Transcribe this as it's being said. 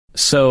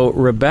So,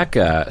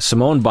 Rebecca,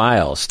 Simone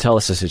Biles, tell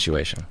us the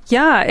situation.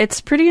 Yeah,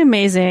 it's pretty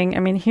amazing. I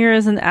mean, here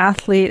is an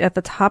athlete at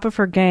the top of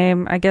her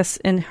game. I guess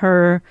in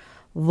her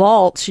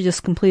vault, she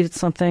just completed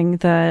something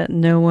that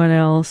no one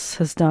else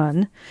has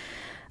done.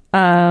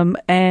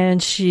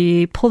 And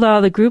she pulled out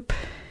of the group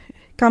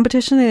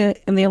competition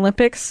in the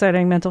Olympics,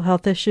 citing mental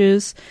health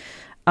issues.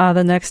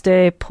 The next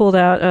day, pulled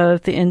out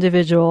of the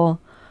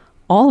individual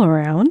all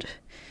around.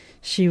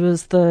 She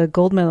was the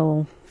gold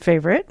medal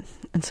favorite.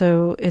 And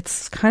so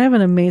it's kind of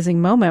an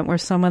amazing moment where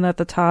someone at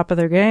the top of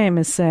their game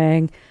is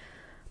saying,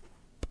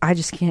 I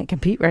just can't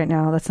compete right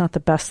now. That's not the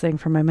best thing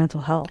for my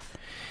mental health.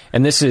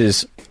 And this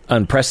is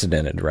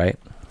unprecedented, right?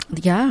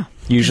 Yeah.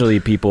 Usually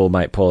people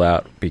might pull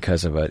out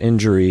because of an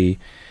injury,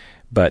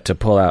 but to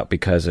pull out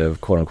because of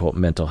quote-unquote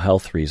mental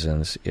health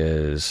reasons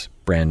is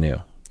brand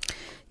new.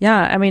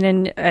 Yeah, I mean,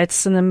 and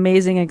it's an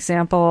amazing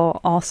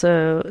example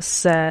also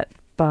set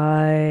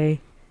by...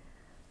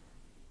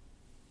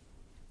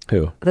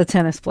 Who? The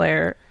tennis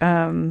player,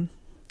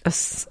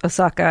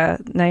 Osaka,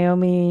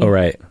 Naomi. Oh,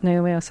 right.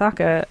 Naomi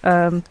Osaka.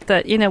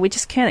 That, we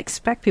just can't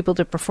expect people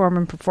to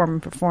perform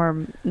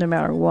no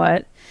matter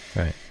what.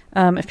 Right.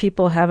 If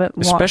people haven't...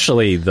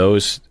 Especially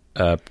those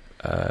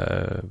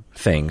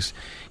things.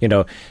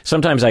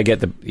 Sometimes I get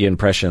the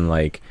impression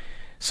like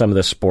some of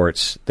the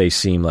sports, they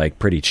seem like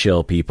pretty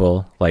chill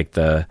people, like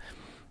the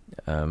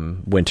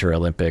Winter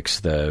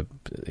Olympics, the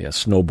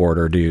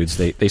snowboarder dudes,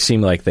 they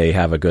seem like they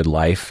have a good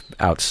life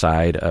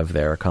outside of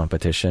their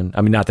competition.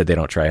 I mean, not that they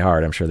don't try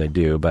hard, I'm sure they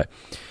do, but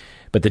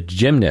the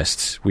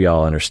gymnasts, we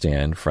all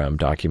understand from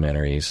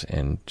documentaries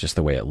and just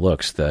the way it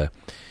looks, the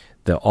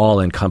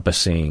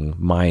all-encompassing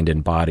mind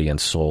and body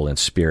and soul and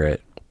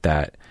spirit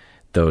that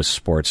those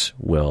sports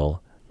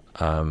will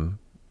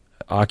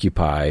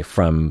occupy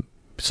from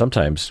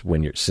sometimes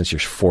since you're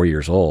 4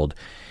 years old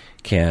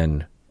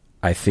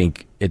I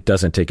think it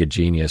doesn't take a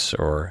genius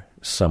or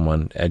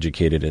someone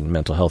educated in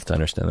mental health to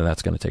understand that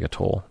that's going to take a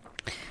toll.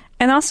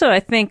 And also, I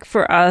think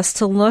for us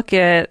to look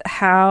at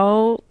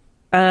how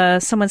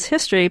someone's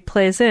history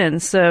plays in.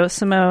 So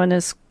Simone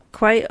is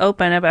quite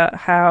open about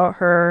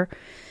how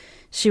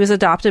she was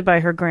adopted by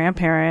her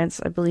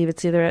grandparents. I believe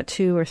it's either at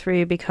 2 or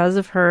 3 because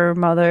of her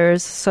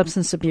mother's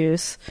substance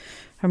abuse.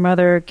 Her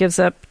mother gives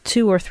up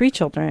 2 or 3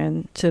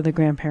 children to the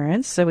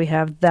grandparents. So we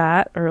have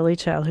that early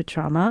childhood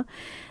trauma.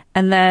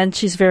 And then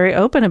she's very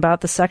open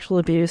about the sexual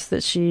abuse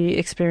that she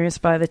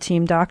experienced by the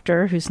team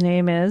doctor, whose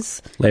name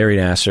is... Larry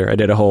Nassar. I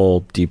did a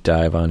whole deep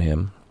dive on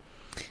him.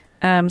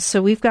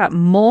 So we've got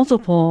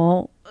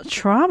multiple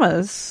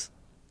traumas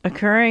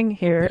occurring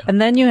here. Yeah. And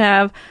then you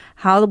have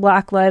how the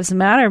Black Lives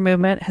Matter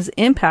movement has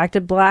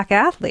impacted Black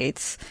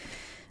athletes.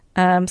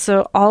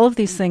 So all of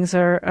these things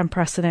are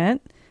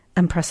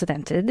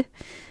unprecedented.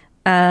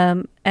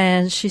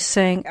 And she's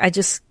saying, I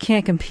just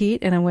can't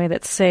compete in a way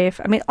that's safe.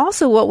 I mean,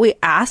 also what we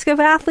ask of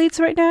athletes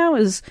right now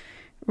is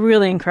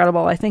really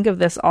incredible. I think of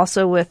this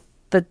also with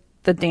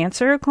the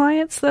dancer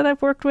clients that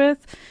I've worked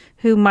with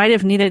who might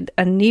have needed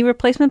a knee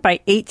replacement by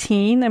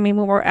 18. I mean,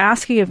 when we're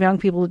asking of young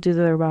people to do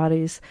their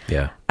bodies.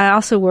 Yeah. I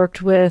also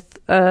worked with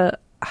a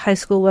high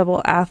school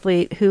level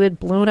athlete who had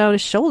blown out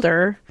his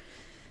shoulder,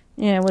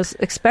 was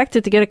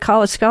expected to get a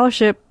college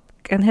scholarship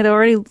and had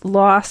already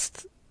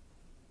lost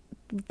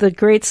the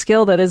great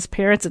skill that his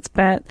parents had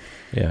spent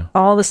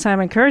all this time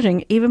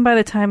encouraging. Even by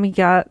the time he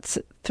got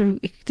through,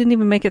 he didn't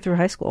even make it through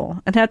high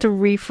school and had to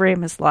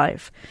reframe his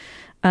life.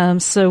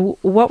 So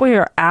what we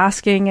are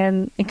asking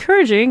and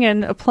encouraging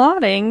and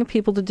applauding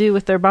people to do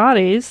with their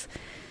bodies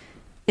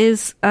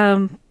is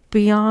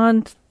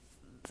beyond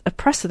a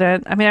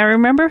precedent. I mean, I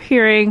remember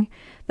hearing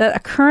that a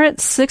current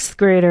 6th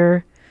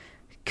grader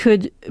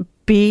could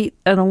beat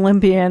an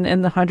Olympian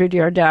in the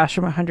 100-yard dash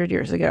from 100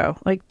 years ago,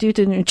 like due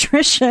to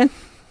nutrition.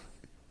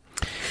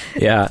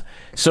 Yeah.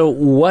 So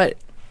what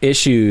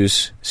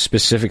issues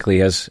specifically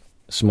has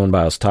Simone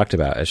Biles talked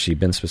about? Has she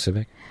been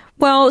specific?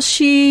 Well,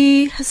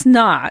 she has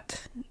not.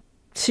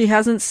 She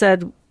hasn't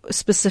said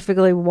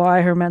specifically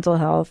why her mental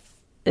health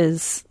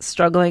is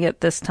struggling at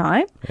this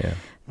time. Yeah.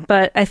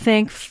 But I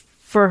think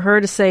for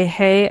her to say,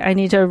 hey, I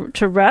need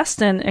to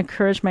rest and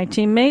encourage my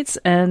teammates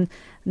and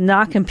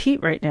not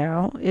compete right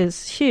now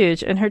is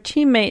huge. And her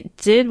teammate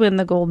did win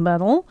the gold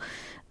medal.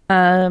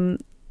 I'm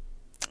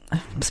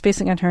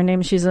spacing on her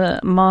name. She's a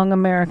Hmong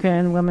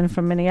American woman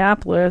from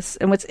Minneapolis.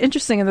 And what's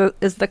interesting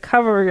is the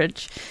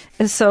coverage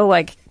is so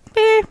like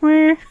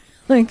Simone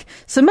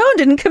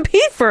didn't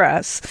compete for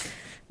us.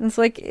 And it's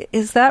like,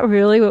 is that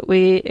really what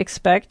we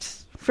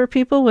expect for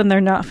people when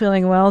they're not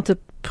feeling well, to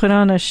put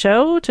on a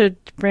show to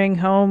bring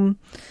home?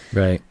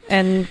 Right.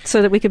 And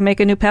so that we can make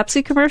a new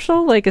Pepsi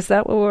commercial? Like, is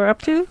that what we're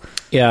up to?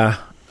 Yeah.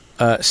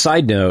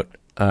 Side note,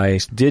 I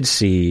did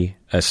see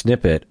a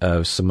snippet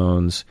of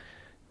Simone's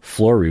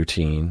floor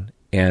routine,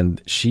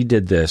 and she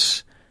did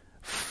this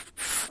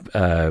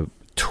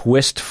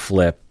twist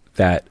flip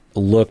that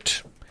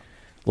looked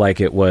like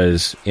it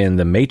was in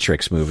the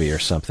Matrix movie or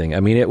something.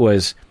 I mean, it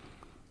was,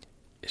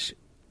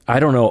 I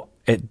don't know,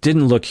 it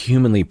didn't look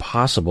humanly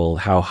possible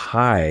how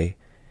high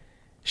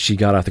she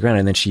got off the ground,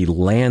 and then she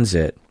lands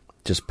it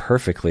just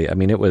perfectly. I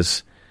mean, it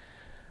was,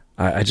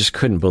 I just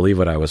couldn't believe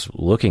what I was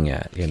looking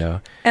at, you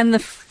know? And the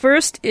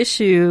first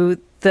issue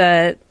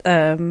that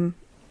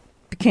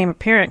became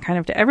apparent kind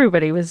of to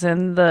everybody was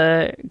in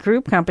the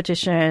group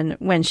competition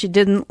when she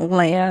didn't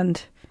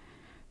land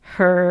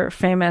her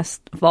famous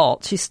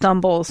vault. She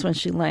stumbles when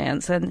she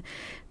lands. And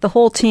the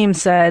whole team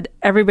said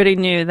everybody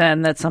knew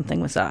then that something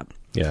was up.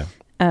 Yeah.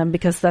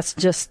 Because that's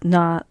just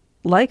not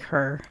like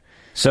her.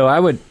 So I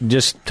would,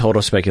 just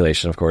total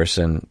speculation, of course,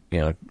 and, you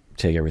know,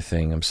 take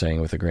everything I'm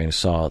saying with a grain of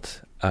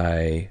salt.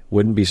 I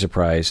wouldn't be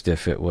surprised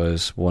if it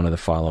was one of the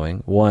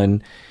following.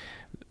 One,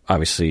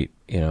 obviously,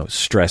 you know,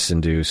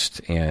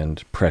 stress-induced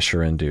and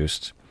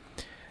pressure-induced,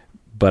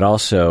 but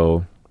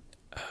also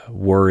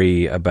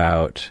worry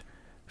about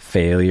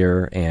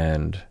failure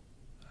and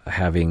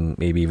having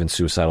maybe even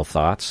suicidal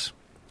thoughts.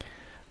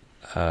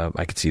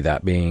 I could see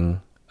that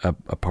being a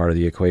part of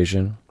the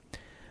equation.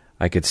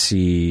 I could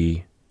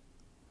see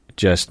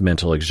just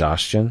mental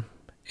exhaustion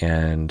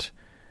and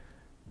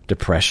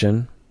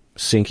depression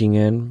sinking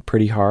in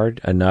pretty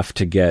hard, enough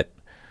to get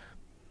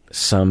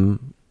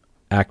some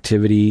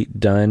activity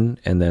done,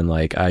 and then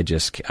like I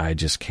just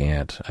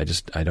can't.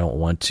 I don't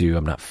want to.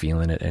 I'm not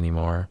feeling it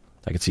anymore.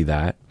 I could see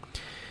that.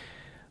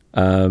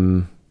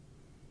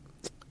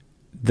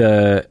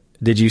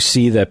 Did you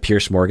see the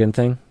Pierce Morgan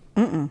thing?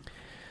 Mm-mm.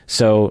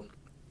 So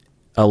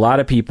a lot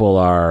of people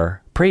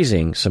are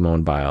praising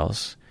Simone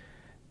Biles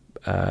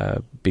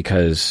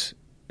because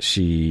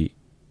she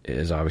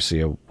is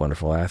obviously a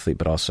wonderful athlete,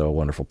 but also a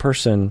wonderful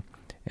person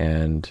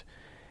and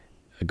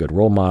a good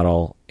role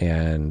model.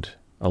 And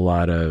a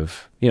lot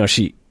of, you know,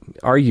 she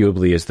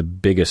arguably is the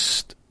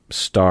biggest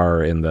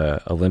star in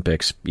the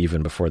Olympics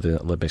even before the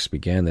Olympics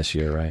began this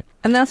year, right?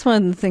 And that's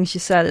one of the things she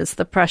said is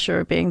the pressure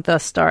of being the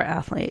star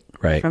athlete.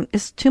 Right.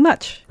 Is too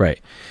much. Right.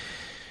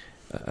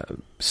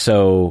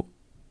 So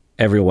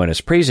everyone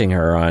is praising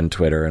her on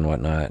Twitter and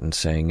whatnot and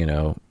saying, you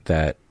know,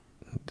 that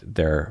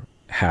they're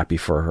happy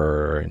for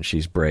her and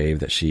she's brave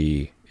that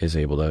she is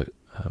able to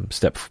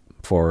step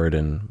forward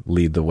and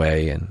lead the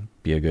way and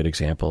be a good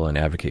example and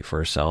advocate for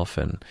herself.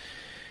 And,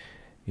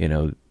 you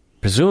know,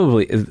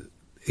 presumably,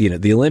 you know,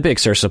 the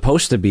Olympics are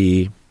supposed to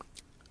be,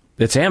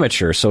 it's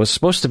amateur, so it's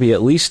supposed to be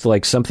at least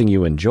like something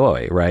you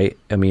enjoy, right?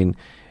 I mean,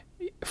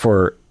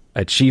 for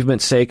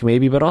achievement's sake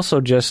maybe, but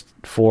also just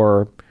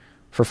for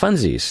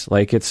funsies.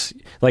 Like it's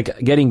like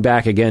getting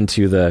back again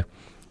to the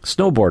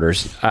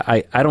snowboarders.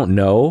 I don't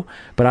know,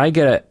 but I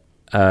get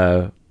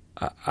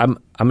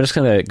I'm just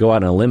going to go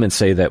out on a limb and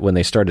say that when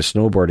they started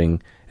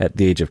snowboarding at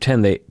the age of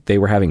 10, they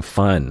were having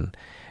fun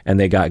and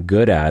they got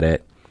good at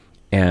it,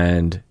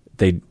 and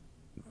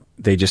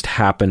they just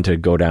happened to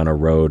go down a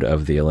road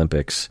of the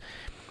Olympics.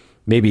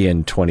 Maybe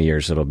in 20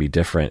 years it'll be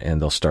different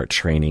and they'll start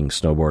training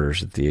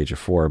snowboarders at the age of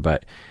 4.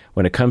 But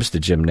when it comes to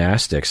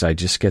gymnastics, I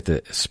just get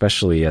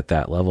especially at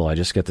that level, I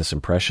just get this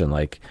impression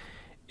like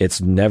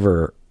it's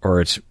never,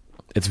 or it's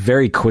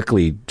very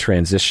quickly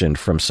transitioned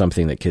from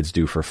something that kids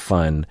do for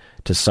fun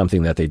to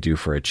something that they do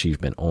for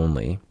achievement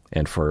only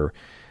and for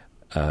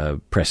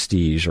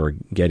prestige or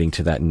getting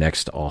to that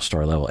next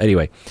all-star level.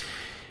 Anyway,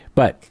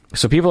 but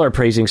so people are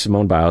praising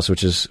Simone Biles,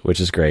 which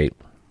is great.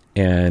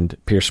 And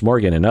Pierce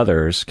Morgan and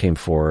others came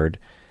forward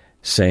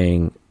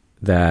saying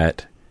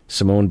that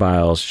Simone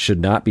Biles should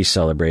not be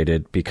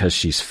celebrated because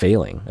she's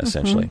failing,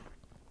 essentially.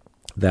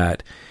 Mm-hmm.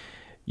 That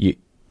you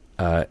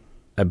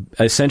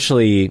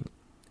essentially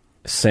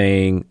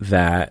saying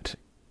that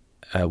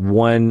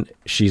one,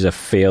 she's a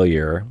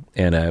failure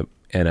and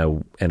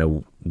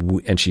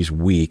she's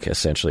weak,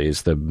 essentially,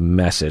 is the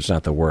message,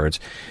 not the words,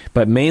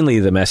 but mainly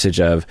the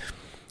message of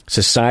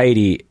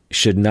society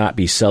should not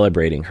be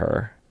celebrating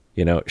her.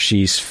 You know,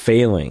 she's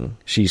failing,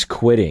 she's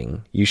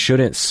quitting. You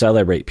shouldn't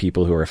celebrate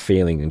people who are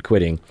failing and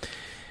quitting.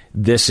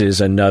 This is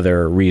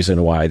another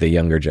reason why the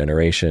younger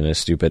generation is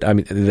stupid. I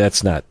mean,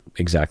 that's not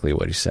exactly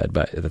what he said,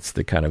 but that's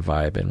the kind of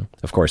vibe. And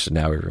of course,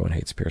 now everyone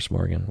hates Pierce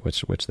Morgan,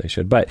 which they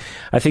should. But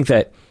I think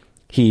that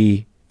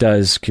he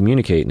does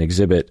communicate and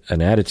exhibit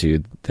an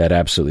attitude that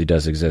absolutely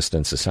does exist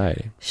in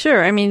society.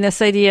 Sure. I mean,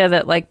 this idea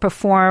that like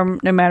perform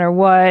no matter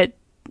what,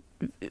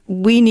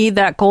 we need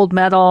that gold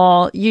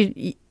medal.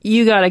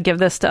 You got to give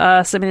this to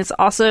us. I mean, it's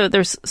also,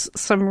 there's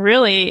some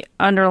really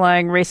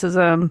underlying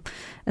racism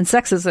and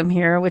sexism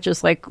here, which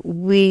is like,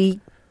 we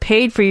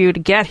paid for you to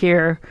get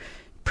here,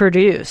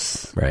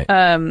 produce. Right.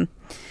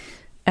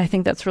 I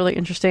think that's really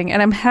interesting.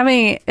 And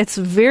it's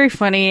very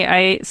funny.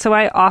 I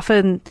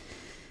often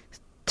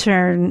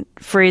turn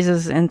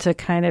phrases into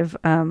kind of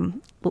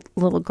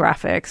little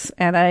graphics.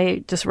 And I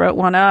just wrote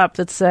one up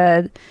that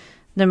said,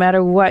 no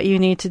matter what you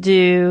need to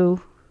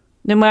do,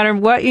 no matter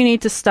what you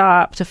need to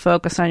stop to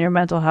focus on your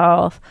mental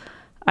health,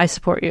 I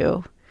support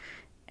you.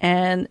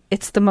 And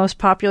it's the most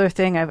popular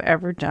thing I've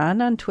ever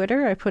done on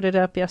Twitter. I put it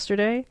up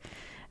yesterday.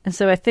 And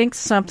so I think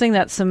something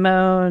that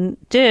Simone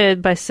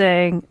did by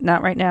saying,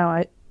 not right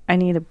now, I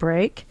need a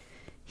break,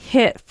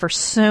 hit for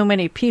so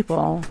many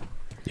people.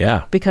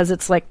 Yeah. Because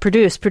it's like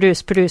produce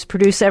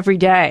every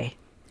day.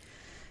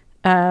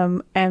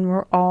 And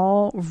we're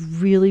all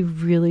really,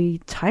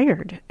 really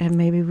tired, and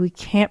maybe we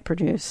can't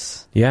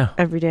produce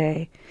every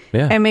day.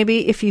 Yeah. And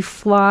maybe if you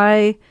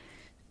fly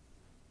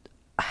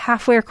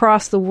halfway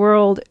across the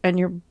world and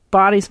your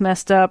body's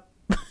messed up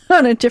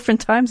on a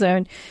different time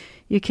zone,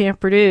 you can't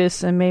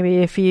produce. And maybe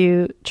if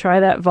you try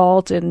that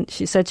vault, and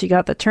she said she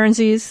got the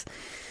turnsies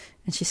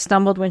and she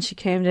stumbled when she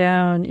came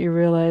down, you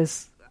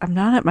realize, I'm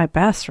not at my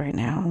best right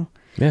now.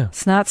 Yeah.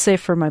 It's not safe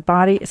for my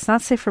body. It's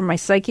not safe for my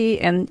psyche.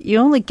 And you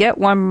only get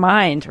one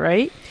mind,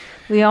 right?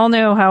 We all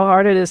know how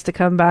hard it is to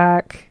come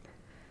back.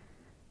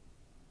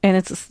 And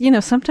it's,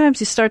 sometimes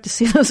you start to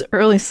see those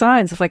early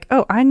signs of like,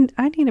 oh, I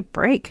need a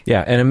break.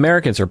 Yeah. And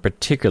Americans are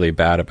particularly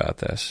bad about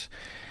this.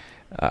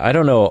 I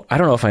don't know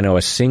if I know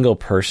a single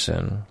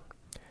person,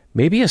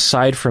 maybe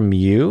aside from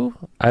you.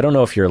 I don't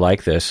know if you're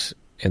like this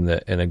in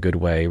a good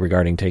way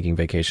regarding taking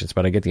vacations,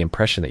 but I get the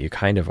impression that you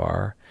kind of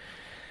are.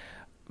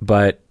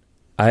 But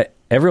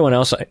everyone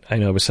else I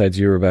know besides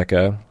you,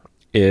 Rebecca,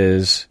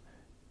 is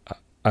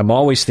I'm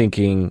always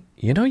thinking,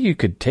 you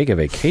could take a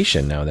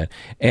vacation now and then.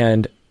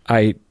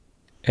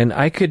 And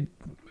I could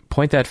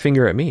point that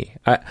finger at me.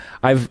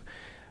 I've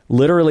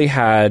literally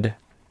had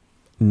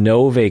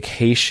no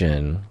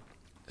vacation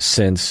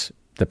since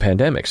the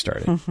pandemic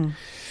started.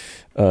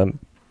 Mm-hmm.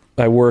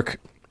 I work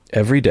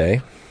every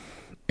day,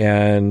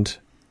 and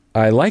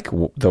I like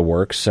the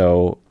work,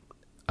 so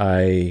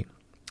it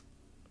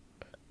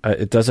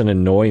doesn't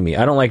annoy me.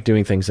 I don't like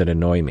doing things that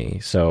annoy me.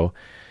 So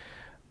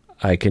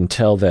I can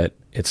tell that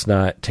it's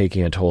not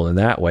taking a toll in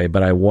that way,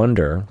 but I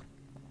wonder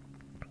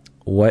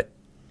what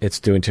it's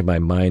doing to my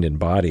mind and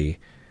body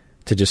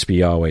to just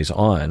be always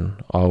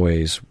on,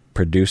 always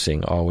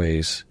producing,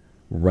 always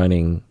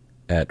running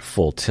at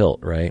full tilt,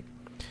 right?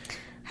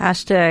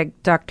 Hashtag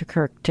Dr.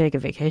 Kirk, take a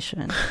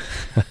vacation.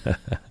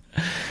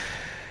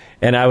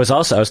 And I was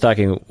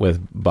talking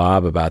with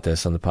Bob about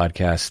this on the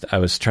podcast. I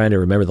was trying to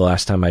remember the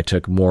last time I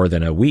took more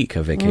than a week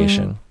of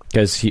vacation,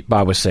 because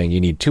Bob was saying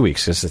you need 2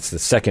 weeks because it's the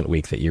second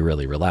week that you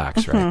really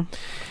relax, right?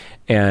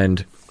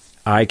 And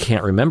I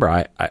can't remember.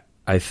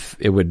 I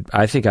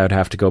think I would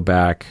have to go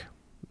back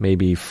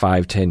maybe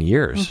 5-10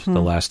 years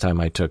the last time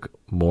I took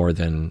more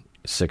than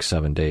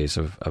 6-7 days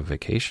of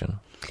vacation.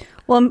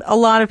 Well, a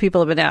lot of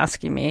people have been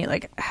asking me,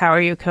 like, how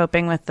are you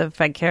coping with the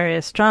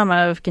vicarious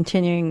trauma of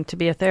continuing to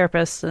be a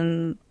therapist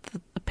and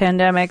the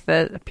pandemic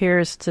that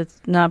appears to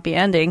not be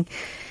ending?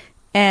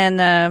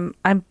 And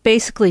I'm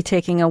basically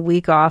taking a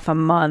week off a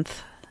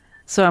month.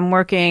 So I'm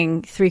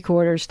working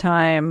 3/4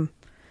 time.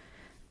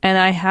 And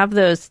I have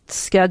those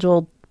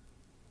scheduled,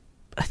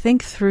 I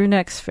think, through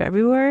next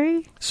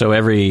February. So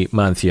every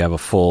month you have a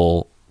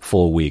full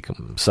week,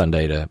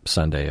 Sunday to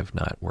Sunday, of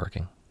not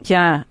working.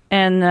 Yeah.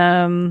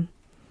 And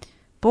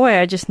boy,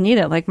 I just need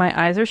it. Like, my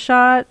eyes are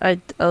shot.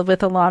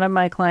 With a lot of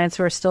my clients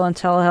who are still in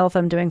telehealth,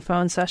 I'm doing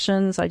phone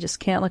sessions. I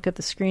just can't look at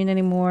the screen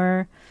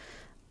anymore.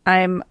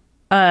 I'm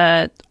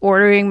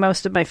ordering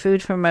most of my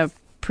food from a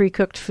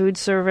pre-cooked food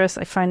service.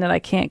 I find that I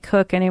can't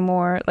cook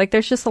anymore. Like,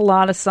 there's just a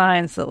lot of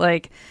signs that,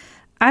 like,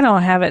 I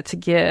don't have it to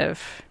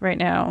give right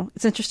now.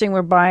 It's interesting.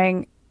 We're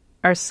buying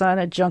our son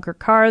a junker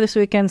car this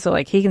weekend so,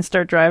 like, he can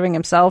start driving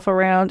himself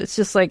around. It's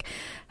just like,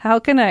 how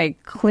can I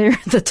clear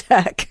the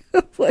deck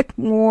of, like,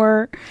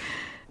 more...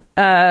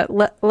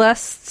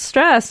 less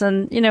stress.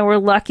 And, we're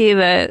lucky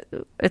that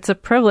it's a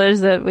privilege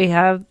that we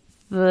have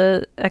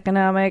the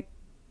economic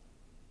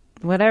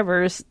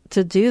whatevers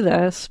to do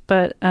this.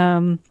 But,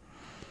 I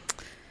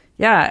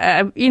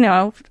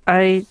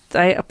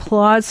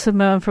applaud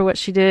Simone for what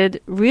she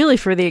did, really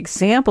for the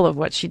example of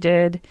what she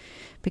did,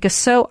 because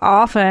so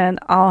often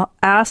I'll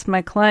ask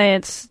my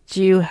clients,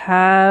 do you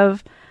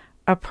have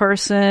a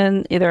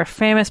person, either a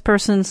famous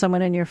person,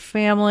 someone in your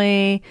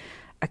family,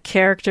 a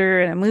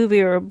character in a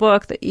movie or a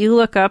book that you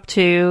look up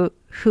to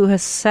who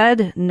has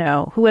said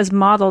no, who has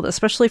modeled,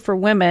 especially for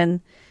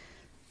women,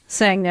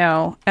 saying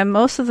no? And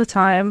most of the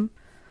time,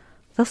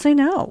 they'll say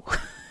no.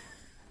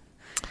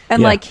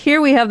 And like, here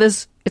we have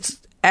this,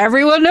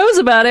 everyone knows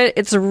about it.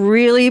 It's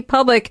really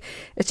public.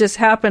 It just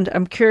happened.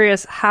 I'm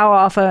curious how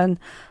often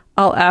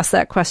I'll ask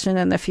that question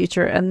in the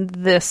future, and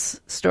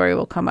this story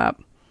will come up.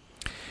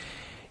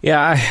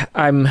 Yeah,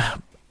 I'm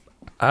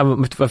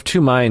of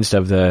two minds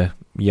of the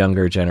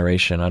younger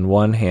generation. On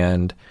one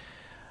hand,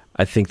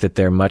 I think that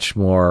they're much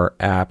more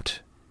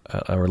apt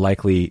or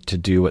likely to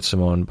do what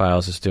Simone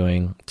Biles is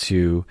doing,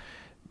 to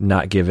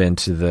not give in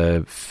to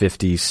the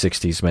 50s,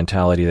 60s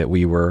mentality that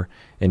we were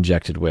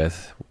injected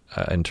with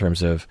in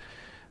terms of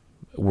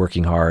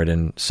working hard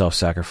and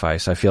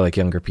self-sacrifice. I feel like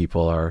younger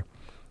people are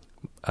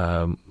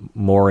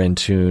more in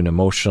tune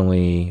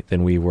emotionally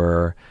than we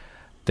were.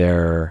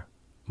 They're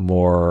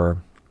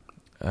more...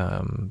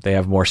 they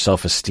have more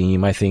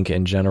self-esteem, I think,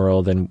 in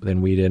general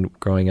than we did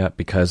growing up,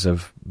 because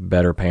of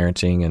better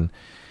parenting.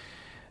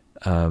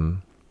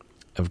 And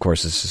of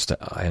course, it's just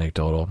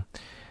anecdotal.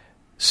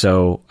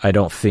 So I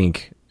don't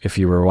think if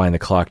you rewind the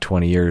clock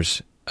 20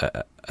 years,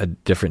 a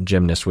different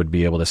gymnast would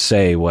be able to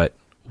say what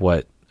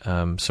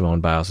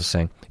Simone Biles is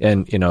saying.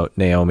 And,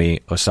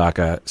 Naomi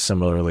Osaka,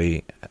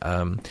 similarly,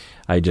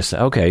 I just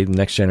said, okay, the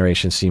next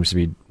generation seems to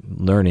be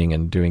learning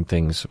and doing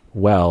things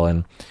well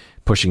and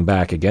pushing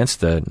back against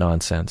the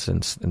nonsense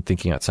and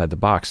thinking outside the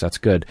box. That's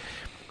good.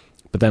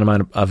 But then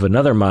I'm of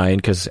another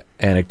mind, because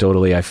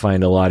anecdotally, I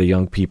find a lot of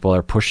young people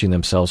are pushing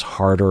themselves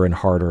harder and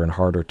harder and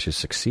harder to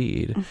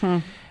succeed.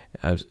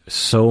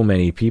 So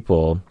many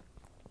people.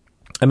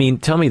 I mean,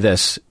 tell me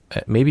this.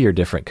 Maybe you're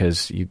different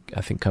because you,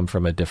 I think, come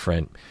from a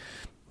different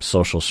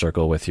social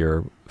circle with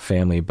your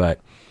family. But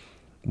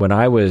when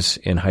I was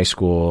in high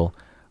school,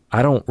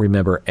 I don't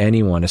remember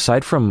anyone,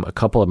 aside from a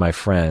couple of my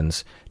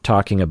friends,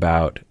 talking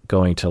about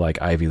going to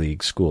like Ivy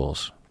League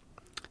schools.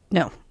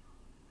 No.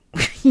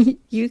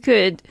 You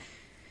could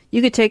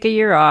take a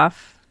year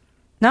off.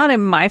 Not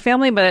in my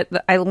family, but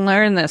I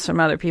learned this from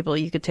other people.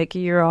 You could take a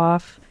year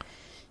off.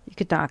 You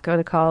could not go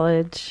to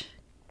college.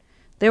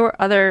 There were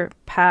other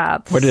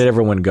paths. Where did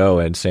everyone go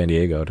in San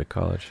Diego to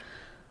college?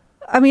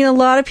 I mean, a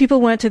lot of people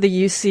went to the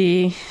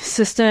UC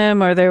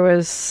system, or there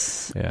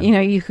was,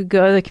 you could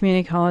go to the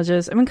community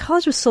colleges. I mean,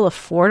 college was still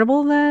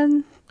affordable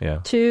then,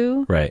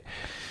 too. Right.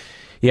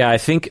 Yeah, I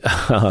think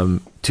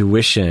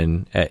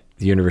tuition at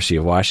the University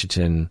of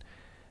Washington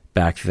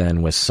back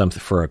then was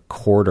something, for a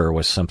quarter,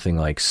 was something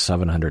like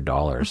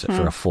 $700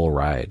 for a full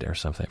ride or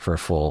something, for a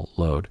full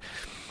load.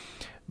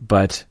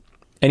 But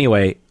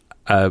anyway,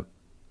 I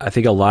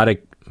think a lot of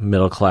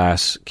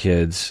middle-class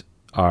kids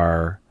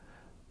are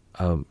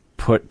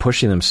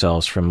pushing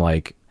themselves from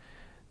like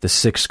the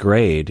sixth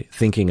grade,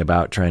 thinking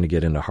about trying to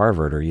get into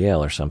Harvard or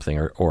Yale or something,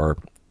 or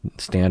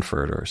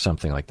Stanford or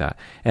something like that.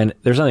 And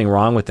there's nothing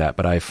wrong with that,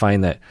 but I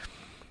find that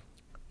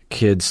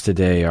kids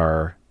today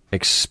are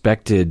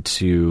expected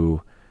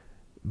to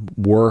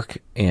work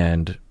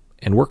and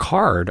work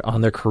hard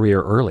on their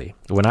career early.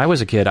 When I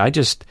was a kid,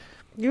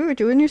 you were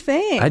doing your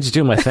thing. I just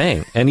doing my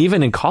thing. And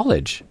even in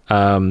college,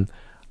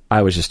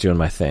 I was just doing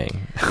my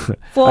thing.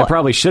 Well, I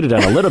probably should have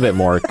done a little bit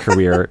more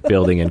career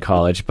building in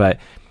college, but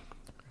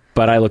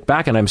I look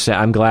back and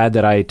I'm glad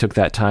that I took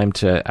that time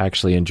to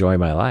actually enjoy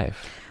my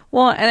life.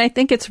 Well, and I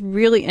think it's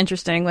really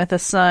interesting with a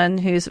son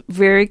who's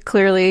very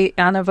clearly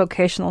on a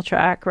vocational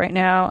track right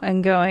now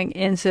and going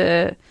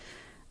into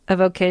a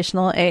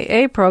vocational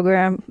AA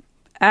program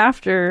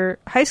after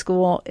high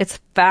school. It's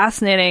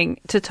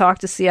fascinating to talk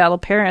to Seattle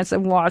parents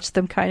and watch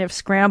them kind of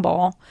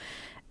scramble.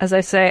 As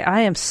I say,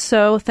 I am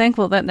so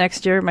thankful that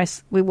next year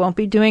we won't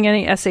be doing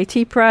any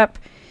SAT prep.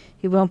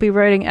 He won't be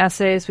writing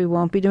essays. We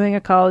won't be doing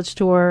a college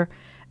tour.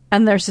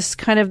 And there's just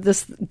kind of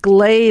this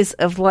glaze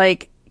of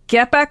like,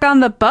 get back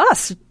on the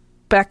bus.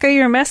 Becca,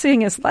 you're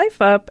messing his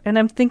life up. And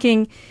I'm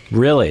thinking...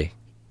 Really?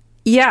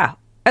 Yeah.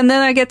 And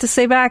then I get to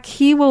say back,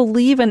 he will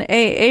leave an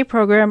AA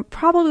program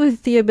probably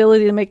with the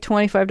ability to make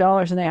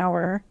 $25 an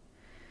hour.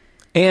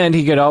 And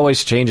he could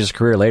always change his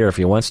career later if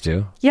he wants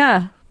to.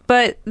 Yeah.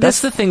 But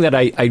that's the thing that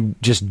I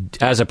just,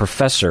 as a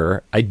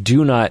professor, I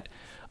do not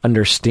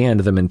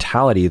understand the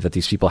mentality that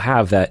these people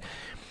have, that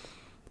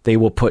they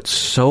will put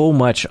so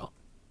much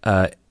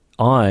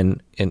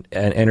on and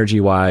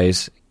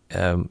energy-wise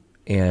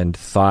and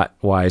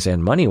thought-wise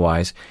and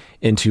money-wise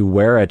into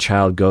where a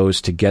child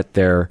goes to get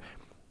their,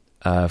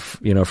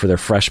 for their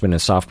freshman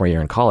and sophomore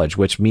year in college,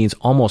 which means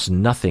almost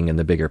nothing in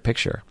the bigger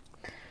picture.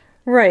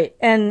 Right.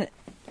 And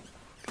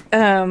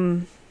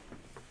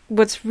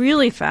what's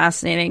really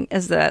fascinating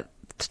is that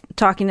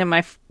talking to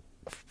my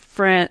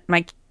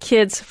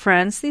kids'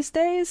 friends these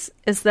days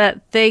is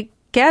that they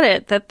get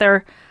it, that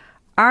there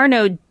are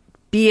no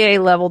BA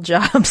level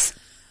jobs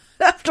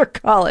after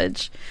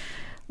college.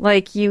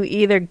 Like, you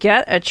either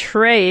get a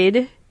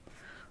trade,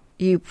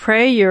 you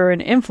pray you're an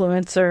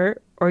influencer,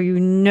 or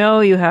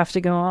you have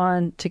to go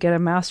on to get a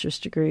master's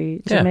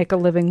degree to make a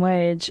living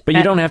wage. But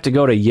you don't have to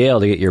go to Yale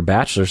to get your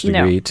bachelor's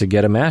degree to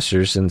get a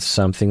master's in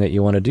something that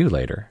you want to do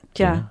later.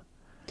 Yeah. You know?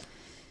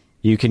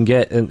 You can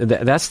get, and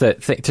that's the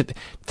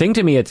thing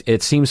to me,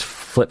 it seems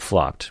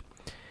flip-flopped.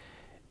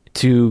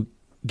 To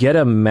get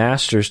a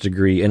master's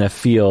degree in a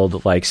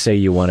field like, say,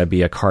 you want to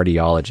be a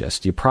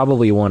cardiologist, you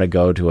probably want to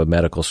go to a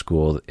medical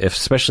school,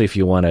 especially if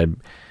you want to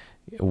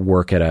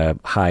work at a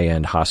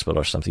high-end hospital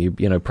or something.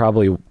 You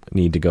probably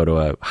need to go to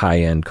a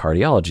high-end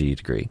cardiology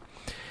degree.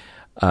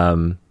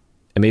 And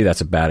maybe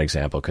that's a bad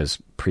example because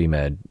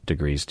pre-med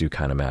degrees do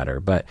kind of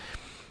matter. But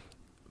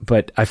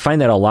I find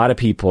that a lot of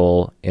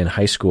people in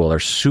high school are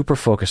super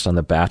focused on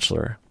the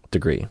bachelor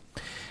degree.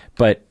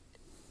 But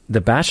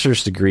the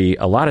bachelor's degree,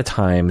 a lot of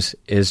times,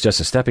 is just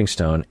a stepping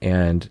stone.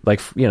 And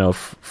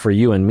for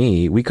you and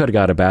me, we could have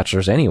got a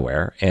bachelor's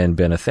anywhere and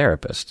been a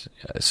therapist.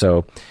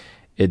 So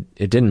it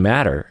didn't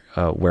matter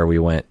where we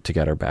went to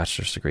get our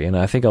bachelor's degree. And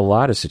I think a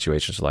lot of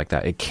situations are like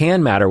that. It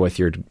can matter with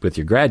your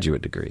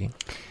graduate degree.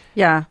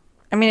 Yeah.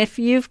 I mean, if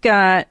you've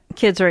got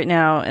kids right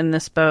now in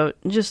this boat,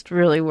 just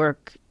really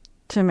work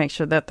to make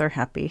sure that they're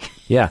happy.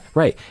 Yeah,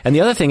 right. And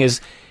the other thing is,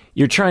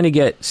 you're trying to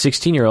get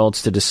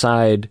 16-year-olds to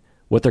decide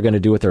what they're going to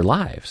do with their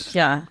lives.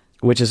 Yeah.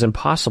 Which is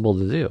impossible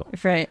to do.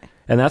 Right.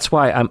 And that's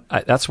why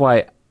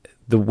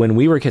when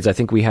we were kids, I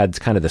think we had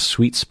kind of the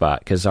sweet spot,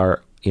 because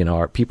our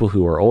our people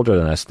who are older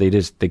than us, they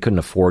couldn't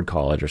afford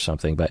college or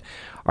something. But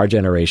our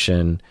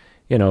generation,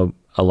 a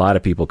lot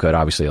of people could.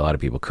 Obviously, a lot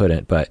of people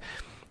couldn't. But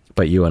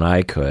you and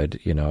I could,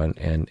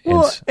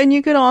 and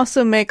you could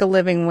also make a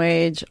living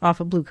wage off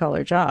a blue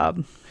collar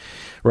job,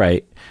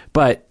 right?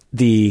 But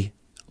the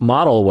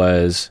model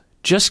was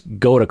just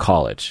go to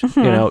college.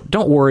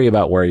 Don't worry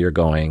about where you're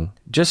going.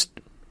 Just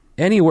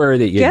anywhere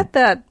that you get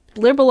that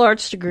liberal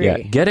arts degree. Yeah,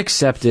 get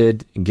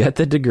accepted, get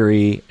the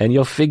degree, and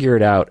you'll figure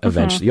it out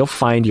eventually. You'll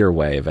find your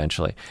way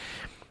eventually.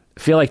 I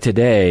feel like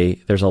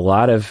today there's a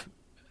lot of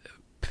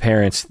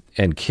parents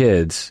and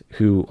kids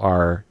who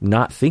are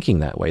not thinking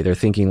that way. They're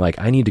thinking like,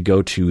 I need to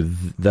go to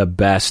the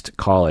best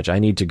college. I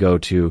need to go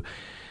to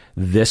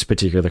this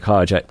particular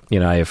college.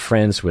 I have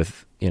friends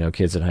with,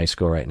 kids in high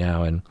school right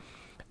now,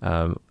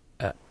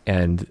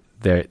 and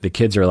the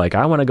kids are like,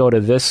 I want to go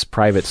to this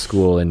private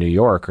school in New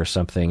York or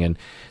something. And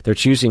they're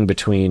choosing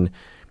between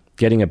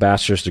getting a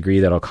bachelor's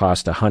degree that'll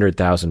cost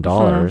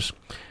 $100,000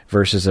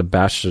 versus a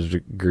bachelor's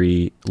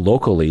degree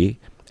locally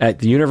at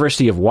the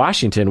University of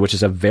Washington, which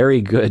is a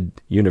very good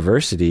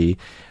university,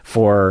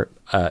 for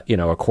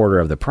a quarter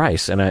of the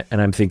price. And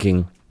I'm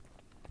thinking,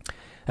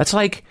 that's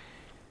like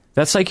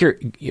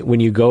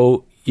when you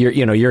go, you're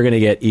going to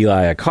get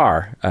Eli a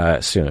car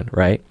soon,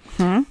 right?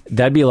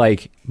 That'd be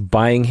like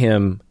buying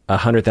him a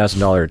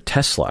 $100,000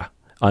 Tesla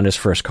on his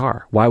first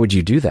car. Why would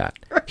you do that?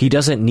 He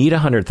doesn't need a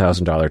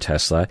 $100,000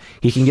 Tesla.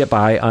 He can get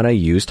by on a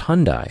used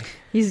Hyundai.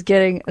 He's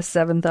getting a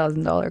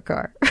 $7,000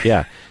 car.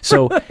 Yeah.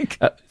 So,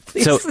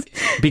 so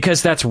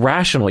because that's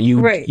rational.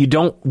 You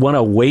don't want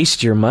to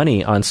waste your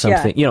money on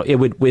something. Yeah.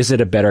 Is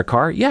it a better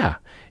car? Yeah.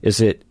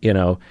 Is it,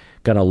 going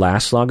to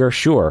last longer?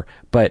 Sure.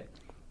 But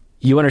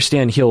you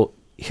understand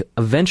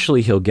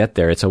eventually he'll get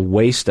there. It's a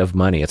waste of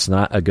money. It's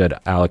not a good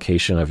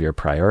allocation of your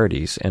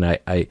priorities. And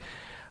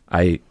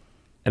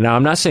and now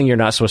I'm not saying you're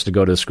not supposed to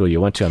go to the school you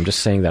went to. I'm just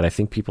saying that I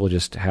think people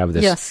just have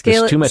this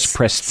too much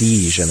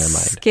prestige in their mind.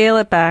 Scale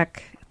it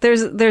back.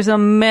 There's a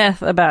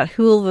myth about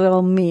who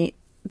they'll meet,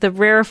 the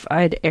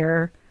rarefied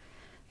air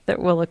that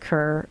will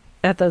occur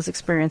at those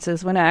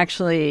experiences, when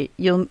actually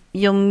you'll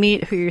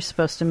meet who you're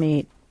supposed to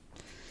meet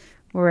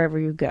wherever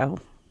you go.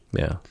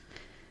 Yeah.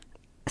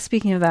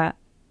 Speaking of that,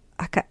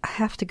 I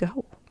have to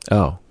go.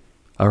 Oh,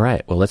 all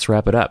right. Well, let's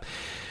wrap it up.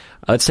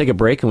 Let's take a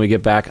break, and when we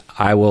get back,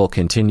 I will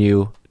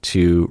continue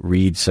to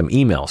read some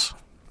emails.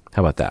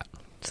 How about that?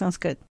 Sounds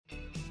good.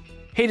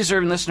 Hey,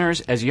 deserving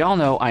listeners, as y'all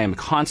know, I am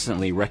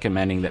constantly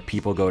recommending that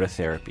people go to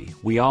therapy.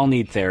 We all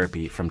need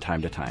therapy from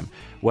time to time.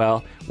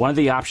 Well, one of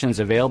the options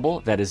available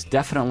that is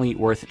definitely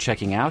worth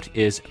checking out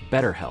is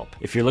BetterHelp.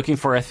 If you're looking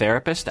for a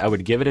therapist, I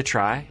would give it a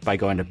try by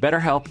going to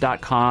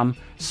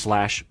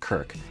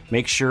betterhelp.com/Kirk.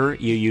 Make sure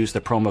you use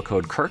the promo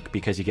code Kirk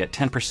because you get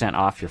 10%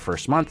 off your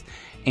first month,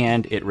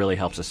 and it really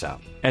helps us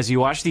out. As you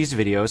watch these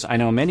videos, I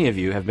know many of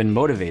you have been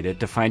motivated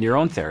to find your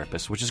own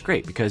therapist, which is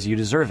great because you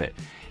deserve it.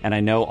 And I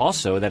know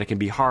also that it can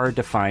be hard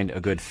to find a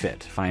good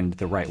fit, find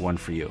the right one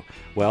for you.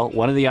 Well,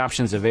 one of the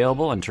options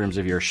available in terms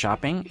of your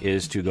shopping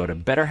is to go to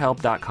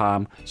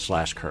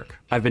betterhelp.com/Kirk.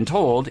 I've been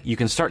told you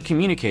can start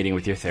communicating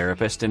with your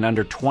therapist in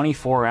under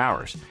 24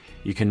 hours.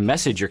 You can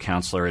message your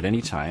counselor at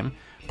any time.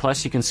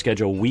 Plus, you can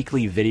schedule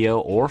weekly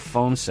video or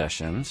phone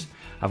sessions.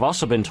 I've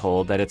also been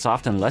told that it's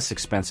often less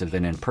expensive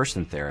than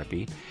in-person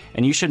therapy,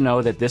 and you should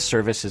know that this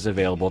service is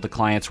available to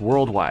clients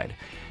worldwide.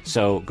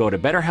 So go to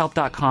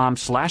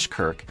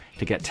betterhelp.com/Kirk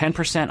to get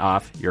 10%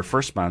 off your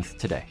first month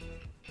today.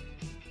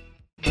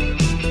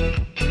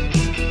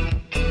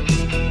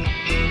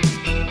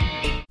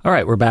 All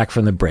right, we're back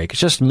from the break. It's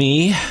just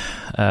me.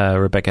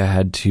 Rebecca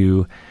had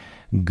to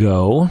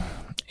go,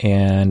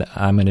 and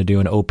I'm going to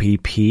do an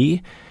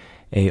OPP,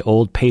 a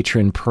old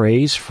patron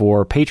praise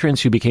for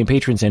patrons who became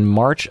patrons in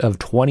March of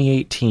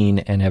 2018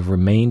 and have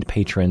remained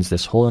patrons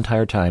this whole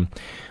entire time.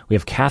 We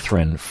have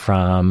Catherine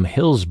from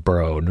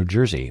Hillsborough, New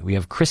Jersey. We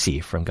have Chrissy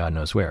from God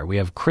knows where. We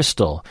have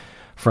Crystal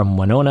from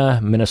Winona,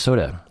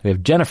 Minnesota. We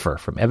have Jennifer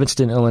from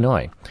Evanston,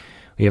 Illinois.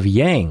 We have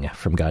Yang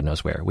from God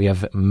knows where. We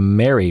have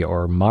Mary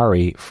or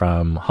Mari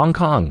from Hong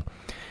Kong.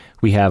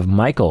 We have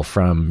Michael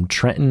from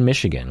Trenton,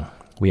 Michigan.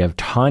 We have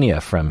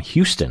Tanya from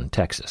Houston,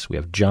 Texas. We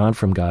have John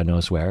from God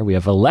knows where. We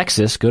have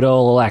Alexis, good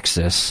old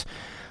Alexis.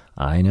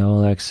 I know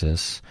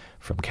Alexis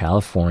from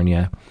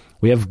California.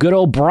 We have good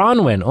old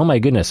Bronwyn. Oh my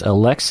goodness.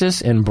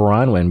 Alexis and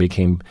Bronwyn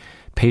became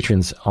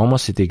patrons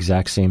almost at the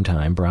exact same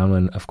time.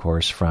 Bronwyn, of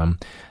course, from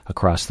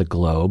across the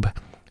globe.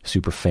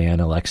 Super fan,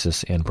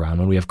 Alexis and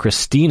Bronwyn. We have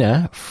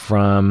Christina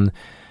from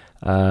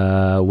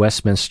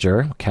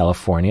Westminster,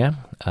 California,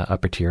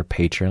 upper tier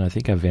patron. I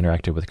think I've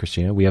interacted with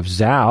Christina. We have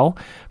Zhao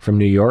from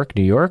New York.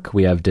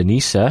 We have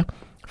Denisa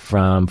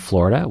from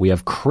Florida. We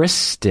have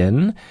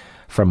Kristen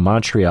from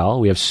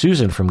Montreal. We have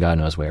Susan from God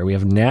knows where. We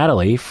have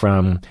Natalie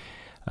from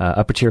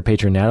upper tier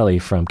patron Natalie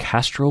from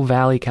Castro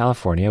Valley,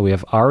 California. We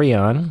have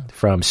Ariane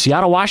from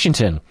Seattle,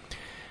 Washington.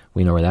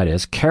 We know where that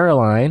is.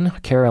 Carolyn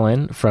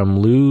from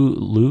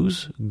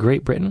Lewes,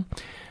 Great Britain.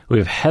 We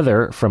have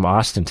Heather from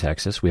Austin,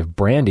 Texas. We have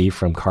Brandy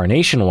from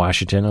Carnation,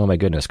 Washington. Oh my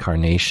goodness,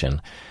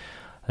 Carnation.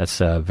 That's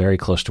very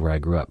close to where I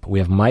grew up. We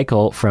have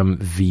Michael from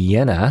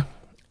Vienna,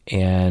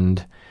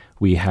 and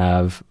we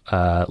have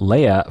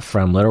Leah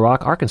from Little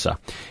Rock, Arkansas.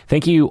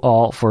 Thank you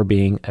all for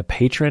being a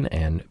patron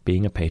and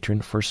being a patron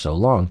for so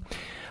long.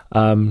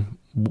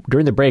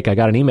 During the break, I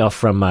got an email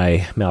from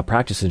my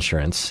malpractice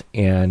insurance,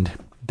 and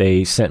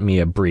they sent me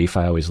a brief.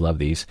 I always love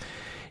these,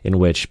 in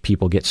which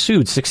people get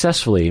sued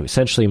successfully.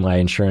 Essentially, my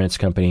insurance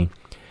company,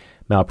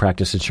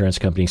 malpractice insurance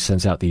company,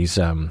 sends out these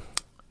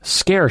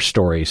scare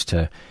stories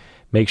to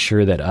make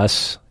sure that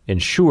us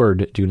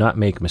insured do not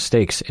make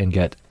mistakes and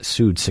get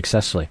sued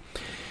successfully.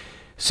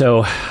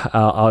 So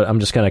I'm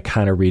just going to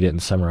kind of read it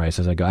and summarize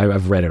as I go.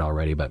 I've read it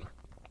already, but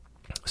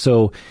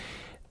so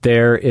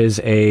there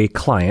is a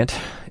client,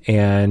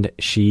 and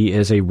she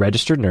is a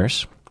registered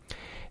nurse,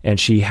 and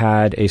she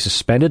had a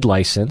suspended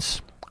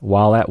license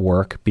while at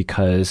work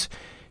because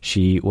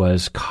she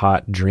was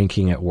caught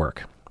drinking at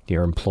work.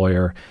 Her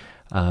employer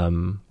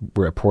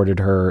reported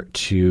her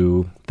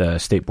to the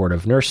State Board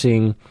of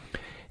Nursing,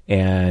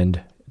 and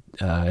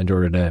in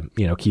order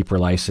to keep her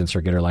license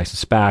or get her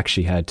license back,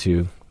 she had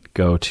to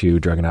go to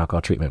drug and alcohol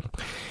treatment.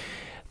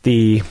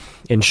 The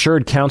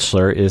insured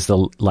counselor is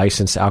the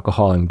licensed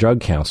alcohol and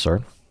drug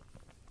counselor.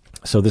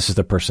 So this is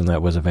the person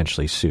that was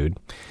eventually sued.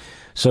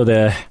 So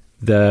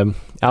the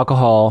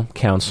alcohol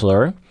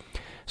counselor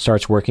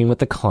starts working with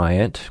the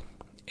client,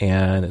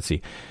 and let's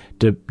see,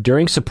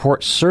 during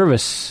support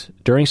sessions,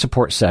 during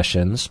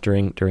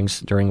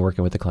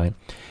working with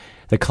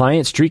the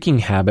client's drinking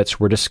habits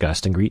were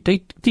discussed in great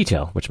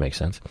detail, which makes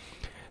sense.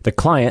 The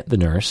client, the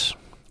nurse,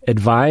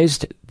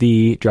 advised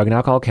the drug and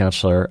alcohol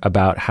counselor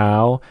about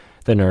how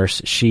the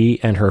nurse, she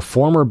and her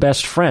former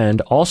best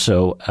friend,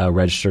 also a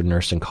registered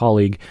nurse and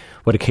colleague,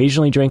 would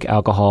occasionally drink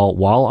alcohol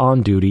while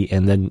on duty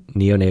in the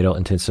neonatal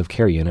intensive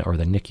care unit, or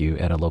the NICU,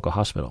 at a local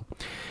hospital.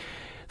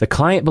 The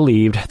client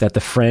believed that the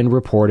friend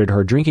reported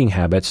her drinking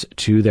habits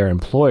to their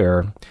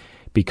employer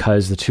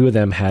because the two of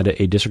them had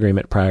a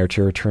disagreement prior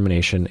to her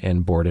termination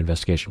and board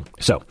investigation.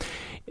 So,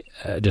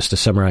 just to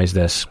summarize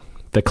this,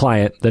 the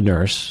client, the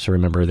nurse, so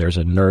remember there's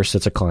a nurse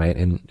that's a client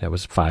and that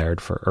was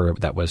fired or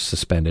that was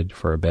suspended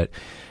for a bit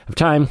of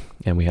time,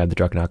 and we had the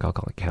drug and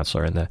alcohol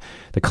counselor, and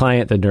the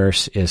client, the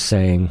nurse, is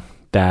saying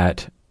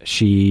that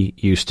she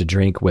used to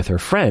drink with her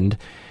friend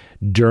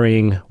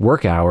during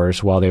work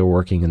hours while they were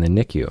working in the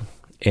NICU.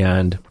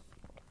 And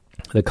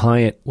the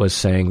client was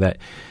saying that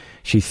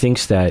she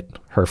thinks that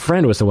her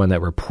friend was the one that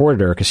reported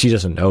her, because she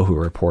doesn't know who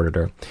reported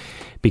her,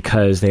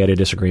 because they had a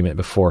disagreement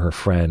before her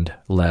friend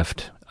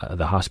left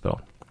the hospital.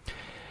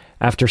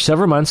 After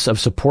several months of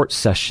support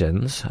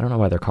sessions, I don't know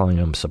why they're calling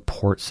them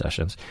support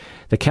sessions,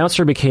 the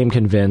counselor became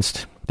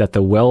convinced that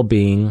the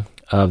well-being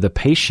of the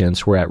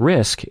patients were at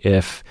risk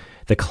if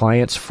the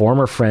client's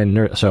former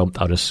friend, so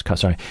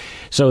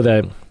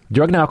the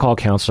drug and alcohol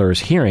counselor is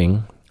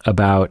hearing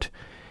about,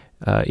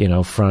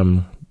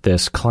 from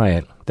this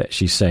client that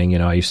she's saying,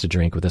 I used to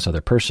drink with this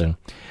other person.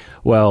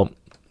 Well,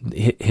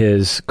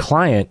 his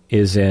client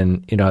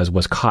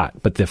was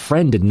caught, but the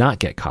friend did not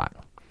get caught.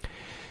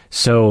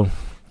 So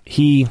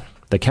the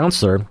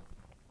counselor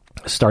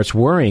starts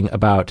worrying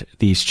about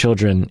these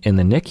children in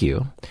the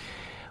NICU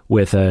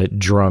with a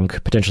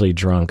potentially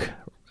drunk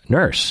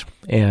nurse,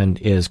 and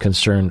is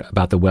concerned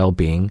about the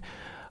well-being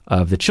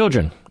of the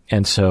children.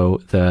 And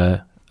so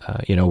we're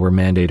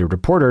mandated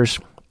reporters,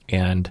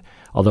 and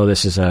although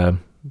this is a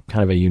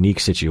kind of a unique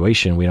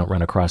situation, we don't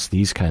run across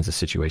these kinds of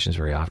situations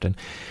very often,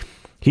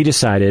 he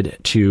decided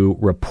to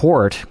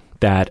report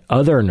that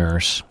other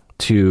nurse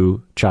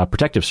to Child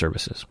Protective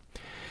Services.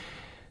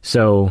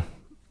 So,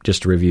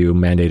 just to review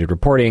mandated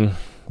reporting,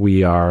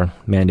 we are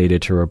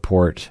mandated to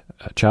report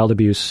child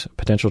abuse,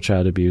 potential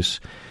child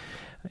abuse,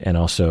 and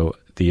also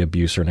the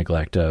abuse or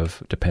neglect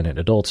of dependent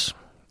adults.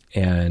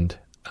 And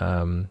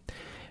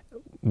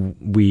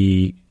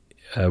we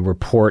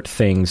report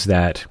things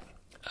that,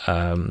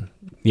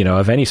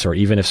 of any sort,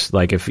 even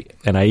if,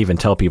 and I even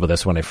tell people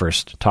this when I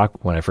first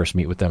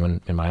meet with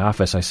them in my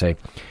office, I say,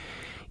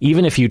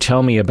 even if you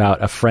tell me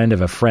about a friend of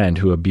a friend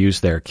who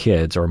abused their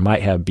kids or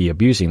might be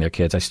abusing their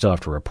kids, I still have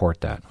to report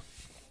that.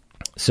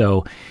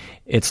 So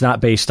it's not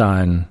based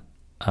on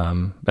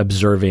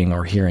observing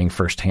or hearing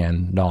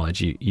firsthand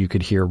knowledge. You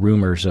could hear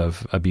rumors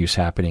of abuse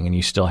happening, and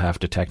you still have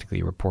to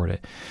technically report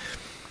it.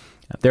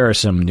 There are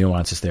some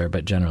nuances there,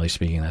 but generally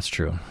speaking, that's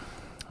true.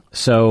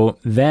 So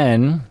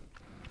then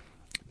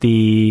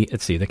the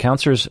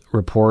counselor's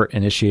report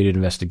initiated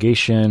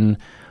investigation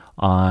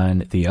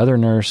on the other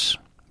nurse.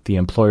 The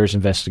employer's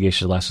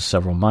investigation lasted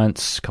several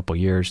months, a couple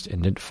years,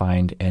 and didn't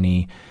find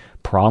any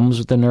problems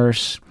with the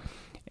nurse.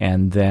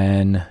 And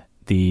then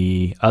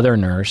the other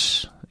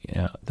nurse,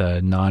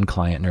 the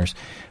non-client nurse,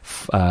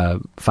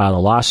 filed a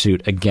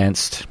lawsuit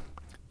against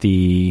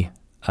the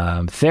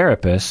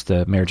therapist,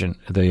 the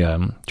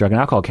drug and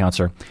alcohol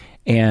counselor,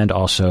 and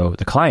also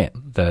the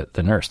client,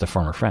 the nurse, the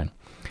former friend,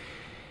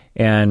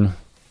 and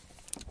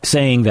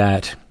saying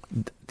that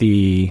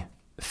the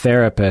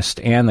therapist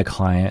and the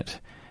client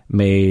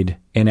made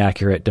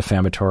inaccurate,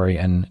 defamatory,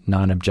 and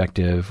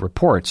non-objective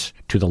reports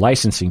to the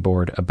licensing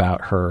board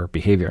about her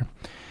behavior.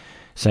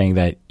 saying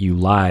that you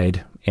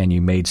lied and you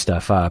made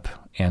stuff up,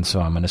 and so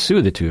I'm going to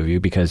sue the two of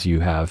you because you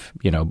have,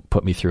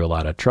 put me through a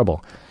lot of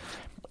trouble.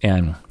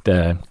 And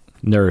the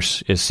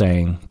nurse is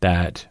saying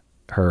that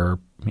her,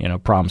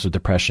 problems with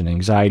depression and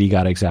anxiety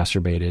got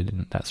exacerbated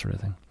and that sort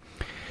of thing.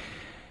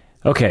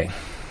 Okay,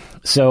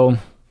 so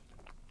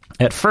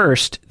at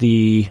first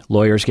the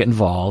lawyers get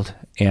involved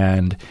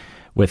and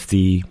with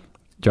the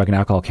drug and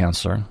alcohol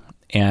counselor,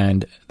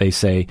 and they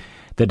say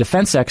the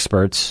defense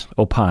experts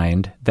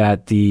opined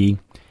that the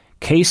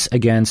case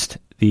against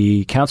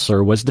the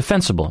counselor was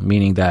defensible,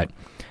 meaning that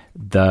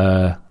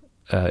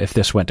if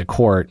this went to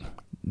court,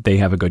 they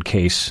have a good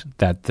case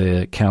that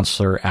the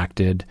counselor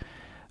acted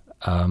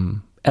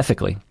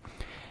ethically.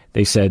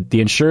 They said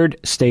the insured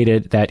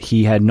stated that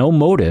he had no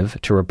motive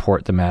to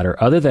report the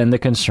matter other than the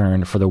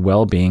concern for the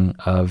well-being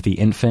of the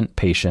infant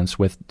patients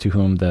to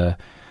whom the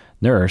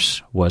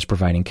nurse was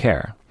providing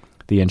care.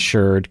 The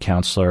insured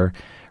counselor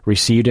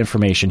received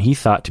information he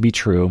thought to be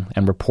true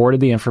and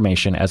reported the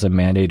information as a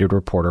mandated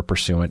reporter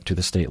pursuant to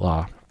the state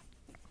law.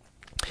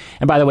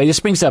 And by the way, this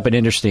brings up an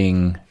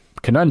interesting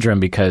conundrum,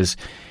 because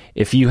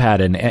if you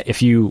had an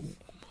enemy,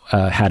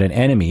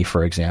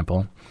 for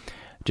example,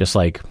 just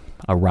like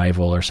a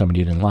rival or somebody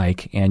you didn't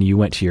like, and you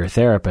went to your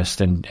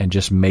therapist and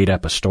just made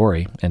up a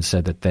story and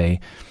said that they,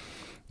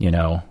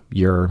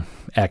 your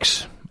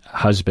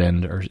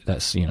ex-husband, or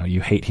that's,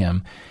 you hate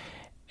him,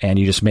 and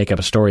you just make up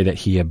a story that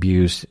he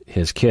abused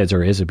his kids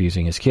or is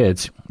abusing his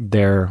kids,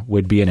 there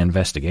would be an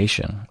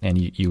investigation, and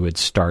you would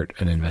start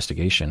an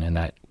investigation, and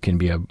that can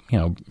be a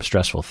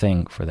stressful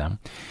thing for them.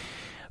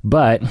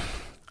 But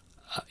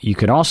you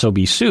can also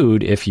be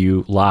sued if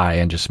you lie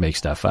and just make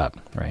stuff up,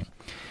 right?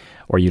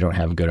 Or you don't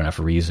have a good enough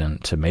reason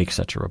to make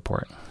such a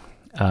report.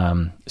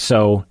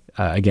 So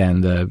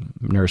again, the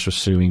nurse was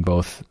suing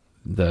both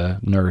the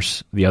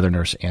other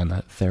nurse, and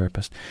the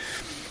therapist.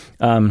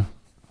 But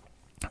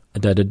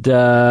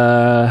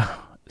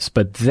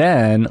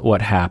then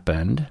what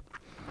happened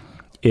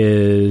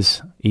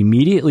is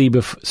immediately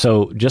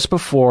just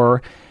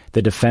before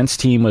the defense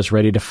team was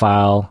ready to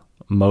file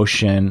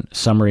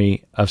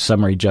summary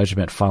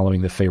judgment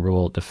following the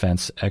favorable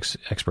defense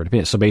expert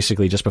opinion. So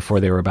basically, just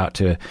before they were about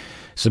to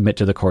submit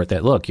to the court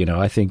that, look,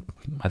 I think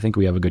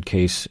we have a good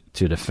case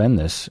to defend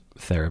this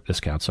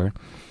counselor.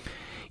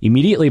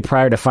 Immediately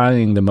prior to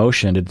filing the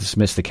motion to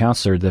dismiss the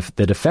counselor,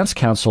 the defense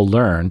counsel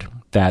learned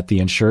that the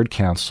insured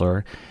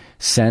counselor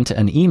sent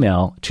an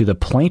email to the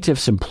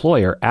plaintiff's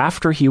employer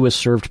after he was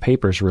served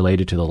papers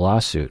related to the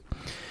lawsuit.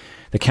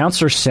 The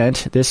counselor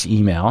sent this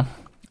email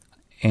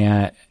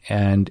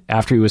and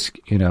after he was,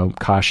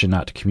 cautioned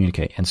not to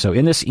communicate. And so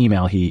in this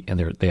email,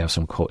 they have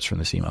some quotes from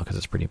this email because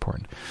it's pretty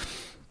important.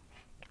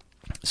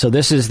 So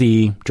this is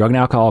the drug and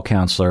alcohol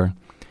counselor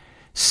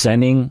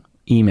sending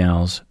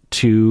emails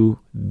to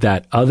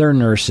that other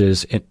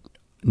nurse's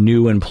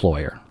new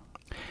employer.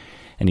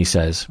 And he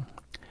says,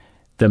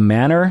 the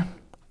manner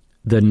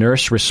the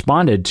nurse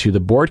responded to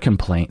the board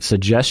complaint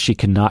suggests she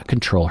cannot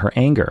control her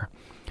anger.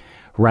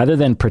 Rather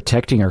than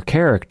protecting her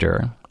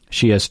character,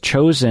 she has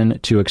chosen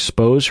to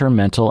expose her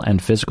mental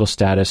and physical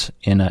status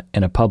in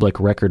a public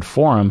record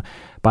forum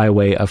by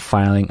way of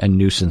filing a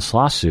nuisance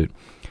lawsuit.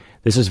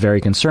 This is very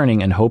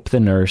concerning and hope the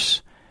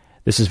nurse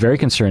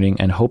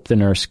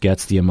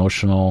gets the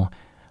emotional,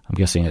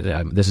 this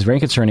is very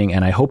concerning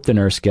and I hope the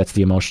nurse gets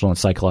the emotional and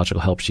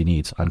psychological help she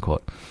needs,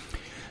 unquote.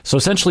 So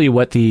essentially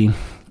what the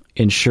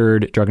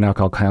insured drug and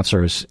alcohol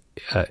counselors,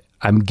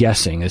 I'm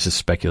guessing, this is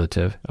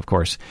speculative, of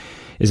course,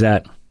 is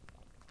that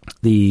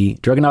the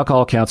drug and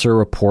alcohol counselor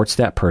reports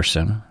that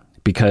person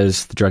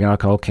because the drug and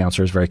alcohol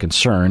counselor is very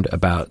concerned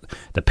about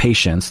the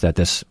patients that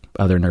this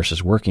other nurse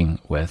is working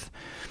with,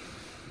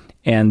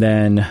 and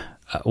then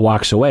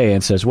walks away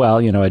and says, well,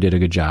 I did a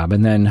good job.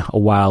 And then a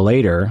while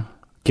later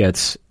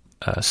gets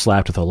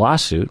slapped with a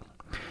lawsuit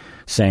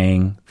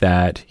saying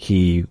that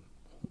he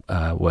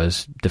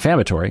was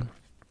defamatory.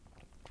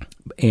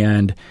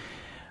 And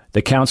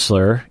the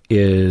counselor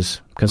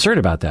is concerned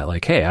about that.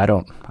 Like, hey, I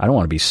don't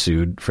want to be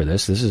sued for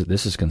this.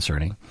 This is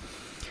concerning.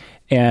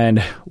 And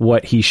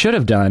what he should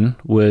have done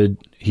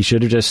he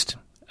should have just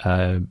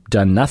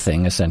done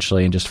nothing,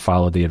 essentially, and just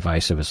followed the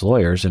advice of his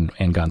lawyers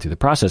and gone through the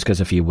process.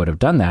 Because if he would have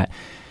done that,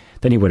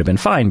 then he would have been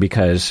fine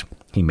because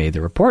he made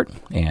the report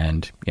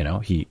and,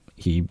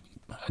 he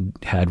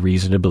had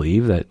reason to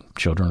believe that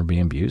children were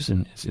being abused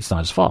and it's not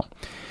his fault.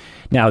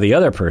 Now, the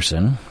other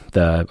person,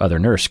 the other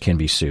nurse, can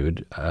be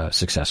sued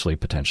successfully,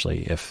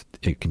 potentially, if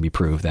it can be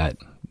proved that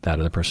that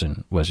other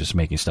person was just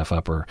making stuff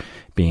up or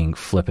being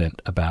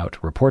flippant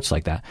about reports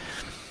like that.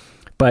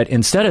 But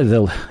instead of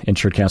the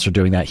insured counselor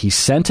doing that, he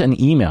sent an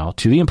email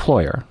to the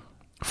employer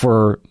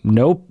for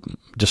no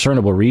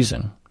discernible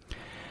reason,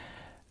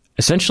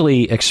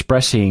 essentially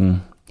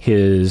expressing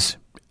his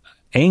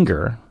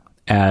anger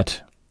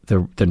at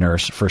the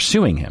nurse for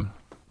suing him,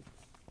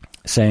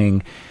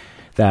 saying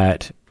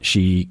that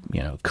she,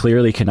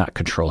 clearly cannot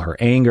control her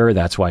anger.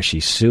 That's why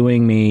she's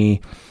suing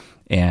me.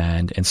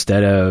 And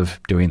instead of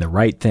doing the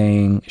right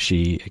thing,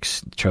 she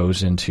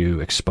chosen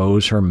to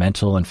expose her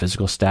mental and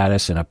physical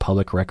status in a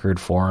public record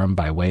forum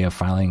by way of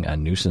filing a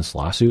nuisance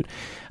lawsuit.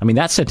 I mean,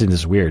 that sentence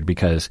is weird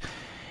because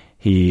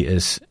he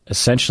is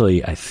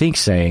essentially, I think,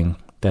 saying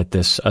that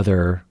this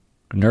other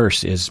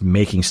nurse is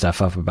making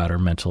stuff up about her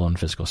mental and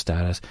physical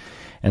status.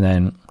 And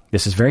then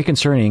this is very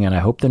concerning, and I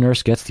hope the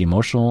nurse gets the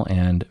emotional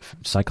and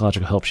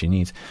psychological help she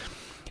needs.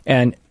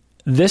 And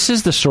this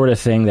is the sort of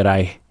thing that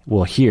I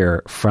will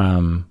hear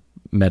from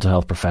mental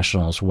health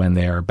professionals when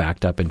they are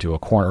backed up into a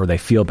corner, or they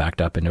feel backed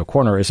up into a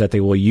corner, is that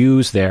they will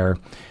use their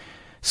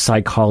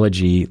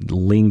psychology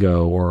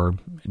lingo or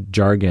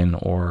jargon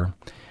or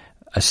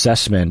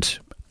assessment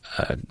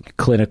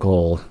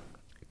clinical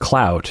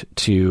clout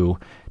to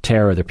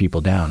tear other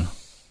people down,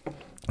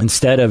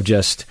 instead of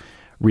just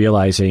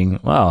realizing,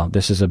 well,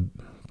 this is a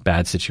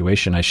bad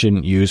situation. I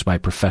shouldn't use my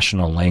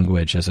professional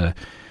language as a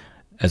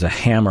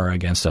hammer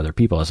against other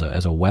people,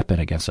 as a weapon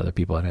against other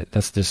people. And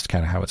that's just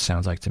kind of how it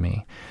sounds like to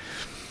me.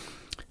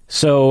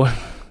 So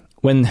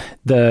when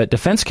the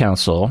defense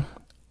counsel,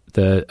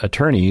 the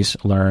attorneys,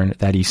 learn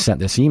that he sent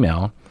this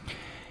email,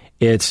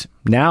 it's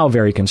now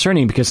very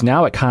concerning, because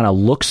now it kind of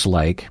looks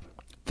like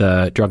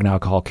the drug and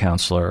alcohol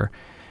counselor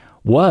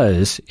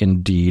was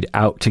indeed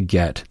out to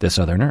get this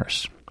other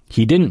nurse.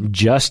 He didn't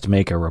just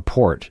make a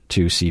report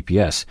to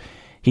CPS.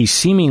 He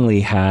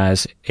seemingly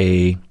has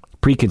a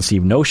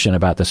preconceived notion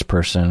about this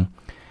person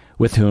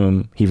with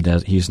whom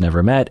he's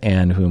never met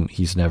and whom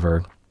he's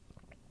never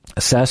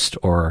assessed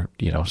or,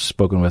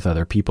 spoken with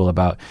other people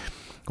about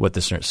what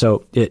this nurse.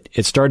 So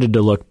it started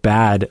to look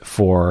bad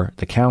for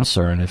the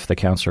counselor. And if the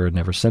counselor had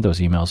never sent those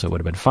emails, it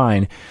would have been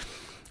fine.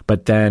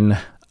 But then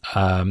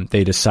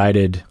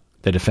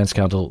the defense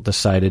counsel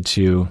decided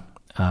to,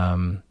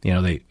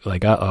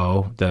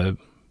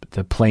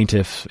 the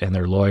plaintiff and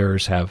their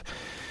lawyers have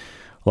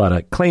a lot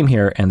of claim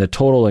here, and the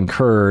total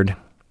incurred,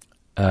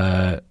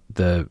 in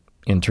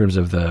terms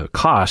of the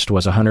cost,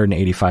 was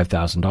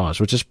 $185,000,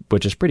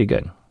 which is pretty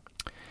good.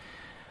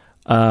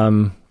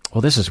 Well,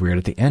 this is weird.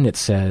 At the end, it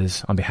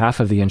says, on behalf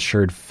of the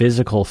insured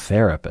physical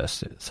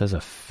therapist. It says a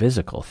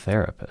physical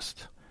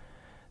therapist.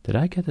 Did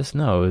I get this?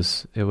 No,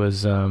 it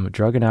was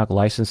drug and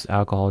licensed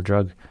alcohol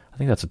drug. I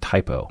think that's a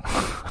typo.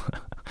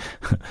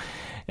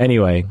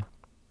 Anyway,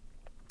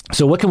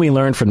 so what can we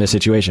learn from this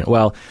situation?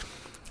 Well,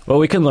 what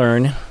we can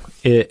learn,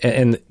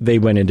 and they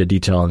went into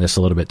detail on this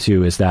a little bit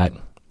too, is that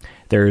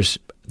there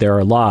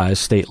are laws,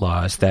 state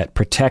laws, that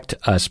protect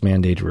us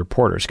mandated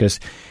reporters, because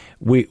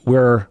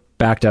we're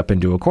backed up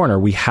into a corner.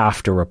 We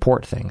have to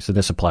report things. And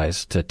this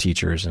applies to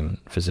teachers and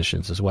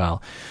physicians as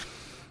well,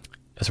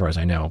 as far as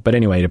I know. But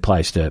anyway, it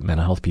applies to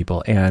mental health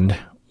people. And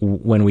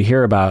when we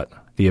hear about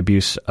the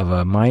abuse of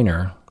a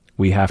minor,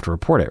 we have to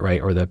report it,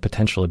 right? Or the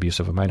potential abuse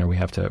of a minor, we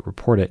have to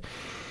report it.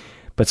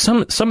 But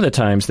some of the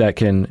times that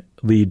can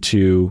lead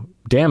to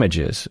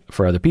damages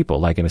for other people,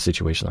 like in a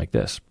situation like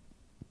this.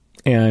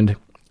 And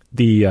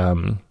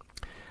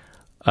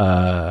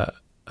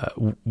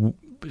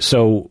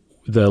so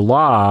the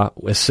law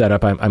was set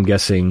up, I'm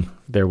guessing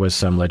there was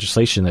some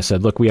legislation that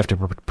said, look, we have to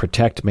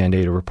protect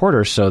mandated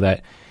reporters so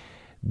that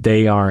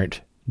they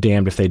aren't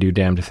damned if they do,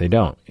 damned if they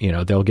don't.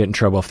 They'll get in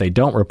trouble if they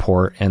don't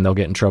report, and they'll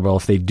get in trouble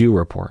if they do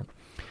report.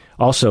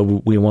 Also,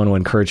 we want to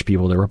encourage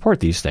people to report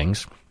these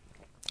things.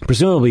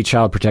 Presumably,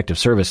 Child Protective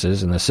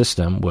Services and the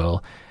system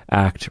will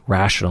act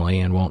rationally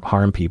and won't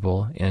harm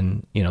people,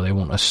 and they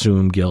won't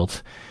assume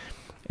guilt,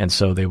 and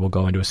so they will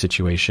go into a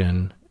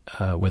situation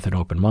with an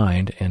open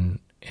mind and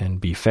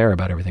be fair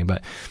about everything.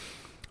 But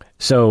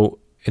so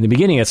in the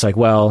beginning, it's like,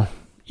 well,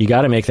 you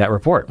got to make that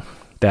report.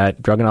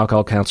 That drug and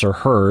alcohol counselor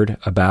heard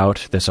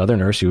about this other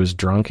nurse who was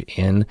drunk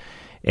in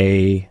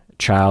a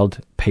child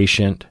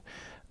patient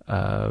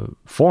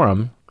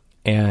forum,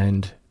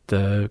 and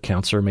the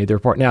counselor made the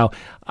report. Now,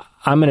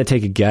 I'm going to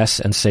take a guess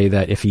and say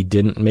that if he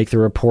didn't make the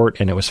report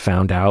and it was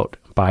found out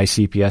by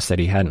CPS that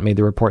he hadn't made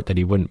the report, that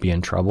he wouldn't be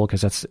in trouble,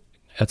 because that's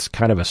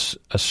kind of a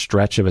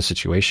stretch of a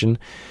situation,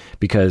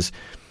 because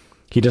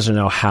he doesn't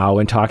know how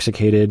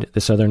intoxicated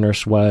this other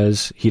nurse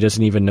was. He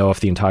doesn't even know if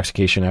the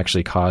intoxication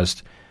actually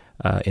caused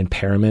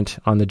impairment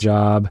on the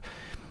job.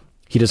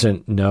 He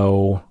doesn't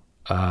know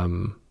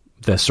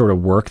the sort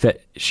of work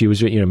that she was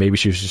doing. Maybe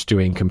she was just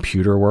doing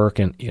computer work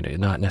and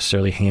not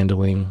necessarily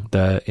handling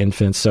the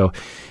infants. So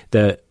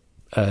the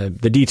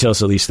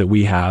details, at least that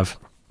we have,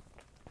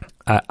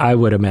 I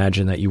would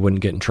imagine that you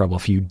wouldn't get in trouble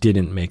if you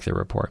didn't make the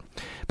report.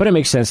 But it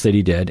makes sense that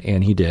he did,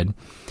 and he did.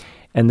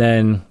 And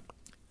then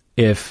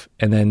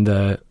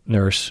the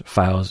nurse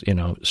files,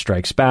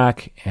 strikes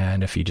back,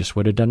 and if he just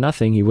would have done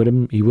nothing, he would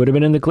have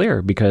been in the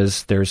clear,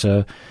 because there's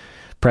a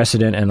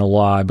precedent and a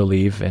law, I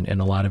believe, in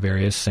a lot of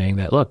areas saying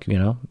that, look,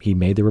 he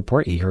made the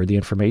report, he heard the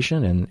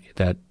information, and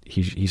that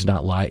he's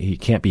not he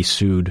can't be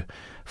sued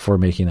for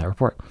making that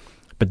report.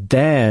 But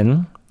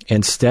then,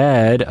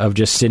 instead of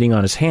just sitting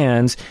on his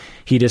hands,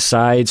 he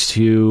decides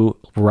to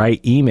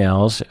write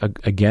emails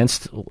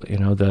against,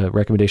 the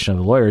recommendation of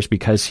the lawyers,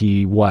 because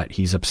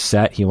he's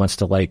upset. He wants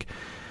to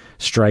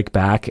strike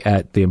back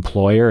at the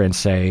employer and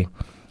say,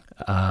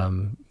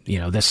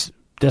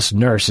 this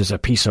nurse is a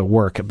piece of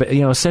work. But,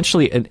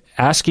 essentially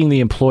asking the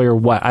employer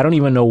what, I don't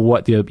even know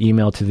what the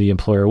email to the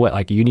employer, what,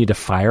 like you need to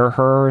fire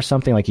her or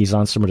something, like he's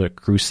on some sort of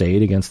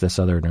crusade against this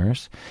other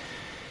nurse.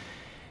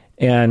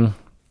 And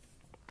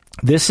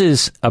this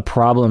is a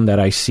problem that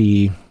I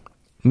see,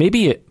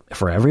 maybe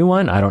for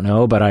everyone, I don't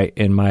know, but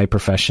in my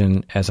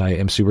profession, as I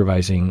am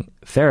supervising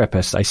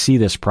therapists, I see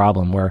this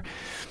problem where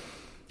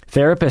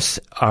therapists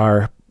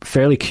are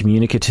fairly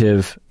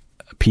communicative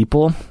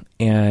people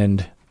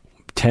and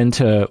tend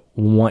to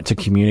want to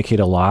communicate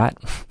a lot,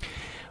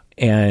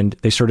 and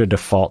they sort of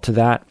default to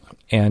that.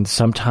 And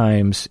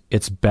sometimes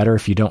it's better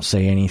if you don't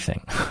say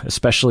anything,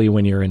 especially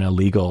when you're in a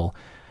legal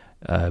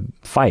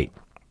fight.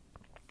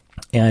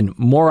 And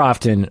more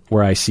often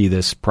where I see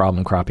this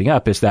problem cropping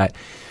up is that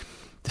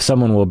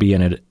someone will be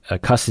in a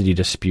custody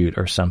dispute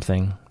or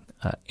something,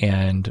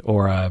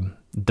 or a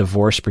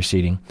divorce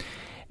proceeding,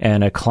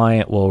 and a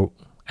client will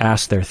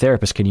ask their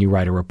therapist, "Can you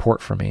write a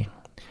report for me?"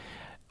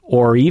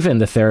 Or even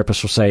the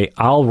therapist will say,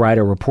 "I'll write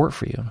a report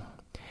for you."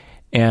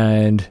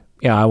 And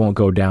I won't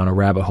go down a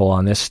rabbit hole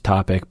on this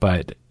topic,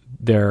 but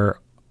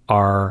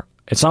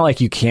it's not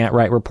like you can't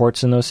write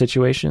reports in those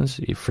situations.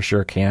 You for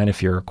sure can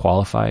if you're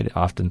qualified.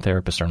 Often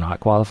therapists are not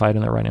qualified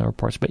in their writing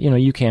reports, but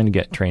you can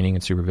get training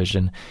and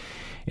supervision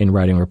in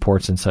writing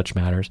reports in such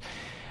matters.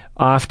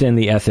 Often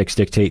the ethics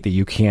dictate that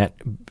you can't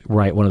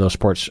write one of those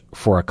reports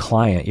for a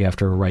client. You have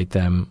to write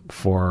them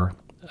for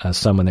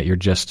someone that you're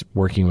just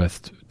working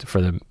with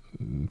for the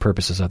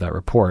purposes of that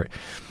report.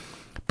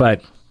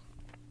 But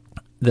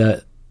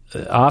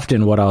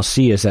often what I'll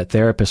see is that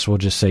therapists will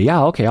just say,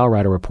 "Yeah, okay, I'll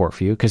write a report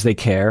for you," because they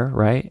care,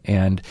 right?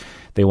 And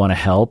they want to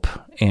help,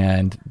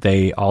 and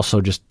they also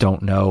just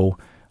don't know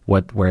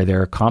where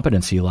their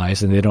competency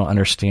lies, and they don't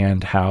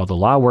understand how the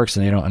law works,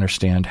 and they don't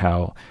understand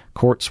how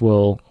courts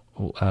will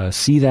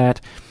see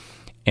that.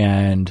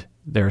 And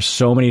there are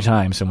so many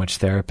times in which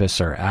therapists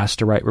are asked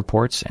to write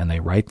reports, and they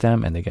write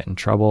them, and they get in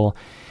trouble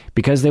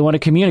because they want to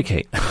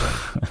communicate.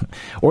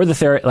 Or the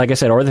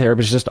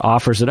therapist just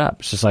offers it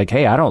up. It's just like,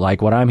 "Hey, I don't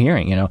like what I'm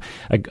hearing."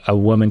 A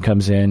woman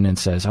comes in and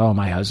says, "Oh,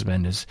 my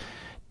husband is,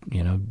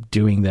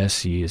 doing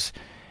this. He's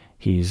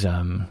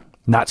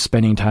not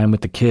spending time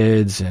with the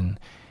kids, and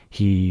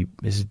he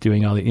is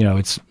doing all the,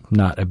 it's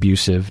not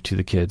abusive to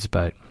the kids,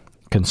 but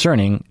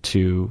concerning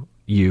to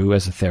you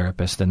as a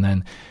therapist." And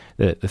then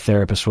the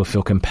therapist will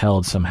feel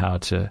compelled somehow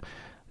to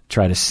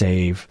try to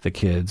save the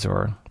kids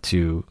or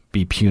to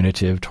be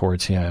punitive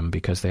towards him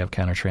because they have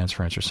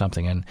countertransference or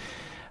something. And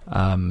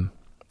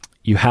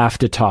you have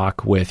to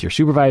talk with your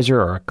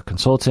supervisor or a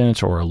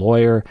consultant or a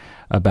lawyer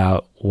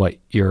about what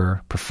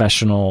your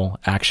professional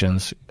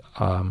actions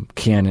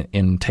can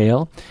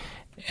entail.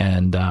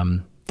 And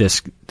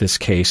this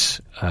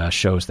case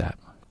shows that.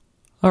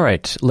 All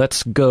right,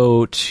 let's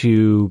go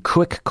to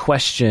quick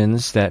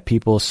questions that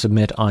people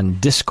submit on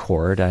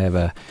Discord. I have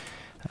a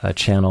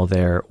channel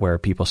there where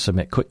people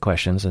submit quick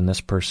questions, and this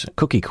person,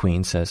 Cookie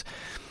Queen, says,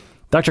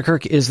 "Dr.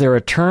 Kirk, is there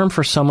a term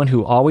for someone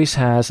who always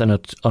has an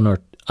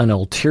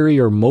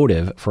ulterior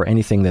motive for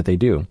anything that they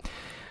do?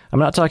 I'm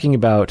not talking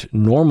about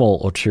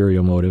normal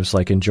ulterior motives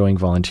like enjoying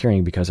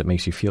volunteering because it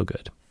makes you feel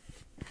good."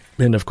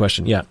 End of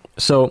question. Yeah.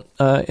 So,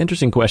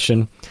 interesting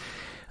question.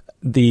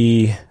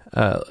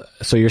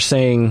 So you're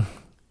saying,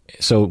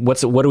 what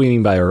do we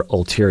mean by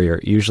ulterior?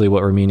 Usually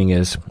what we're meaning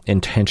is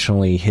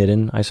intentionally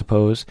hidden, I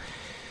suppose.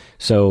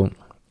 So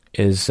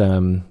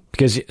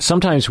because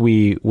sometimes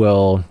we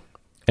will,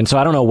 and so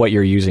I don't know what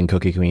you're using,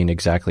 Cookie Queen,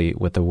 exactly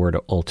with the word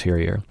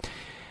ulterior.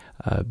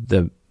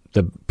 The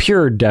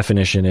pure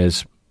definition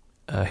is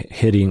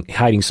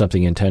hiding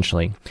something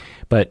intentionally,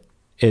 but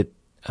it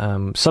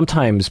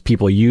sometimes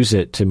people use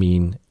it to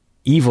mean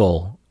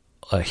evil,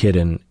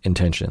 hidden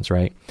intentions,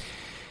 right?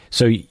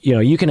 So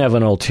you can have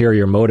an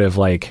ulterior motive,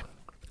 like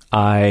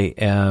I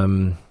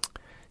am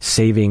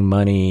saving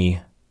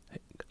money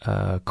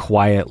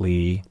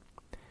quietly.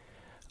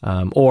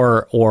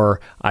 Or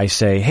I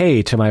say,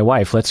 "Hey, to my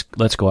wife,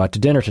 let's go out to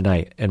dinner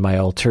tonight." And my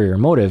ulterior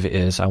motive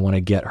is I want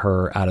to get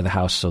her out of the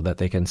house so that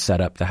they can set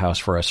up the house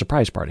for a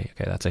surprise party.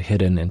 Okay, that's a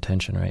hidden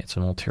intention, right? It's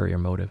an ulterior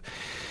motive.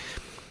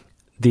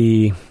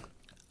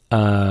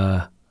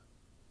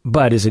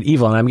 But is it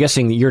evil? And I'm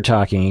guessing that you're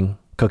talking,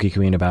 Cookie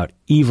Queen, about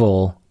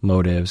evil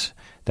motives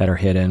that are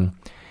hidden.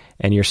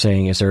 And you're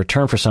saying, is there a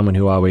term for someone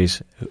who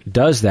always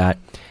does that?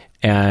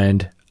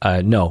 And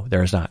no,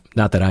 there is not.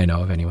 Not that I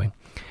know of, anyway.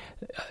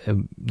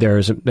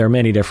 There are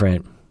many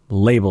different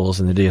labels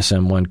in the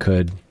DSM one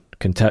could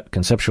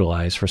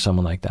conceptualize for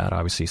someone like that.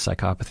 Obviously,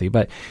 psychopathy,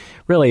 but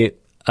really,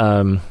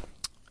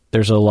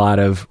 there's a lot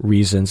of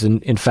reasons.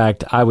 And in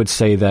fact, I would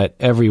say that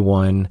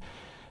everyone,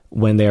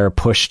 when they are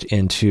pushed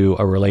into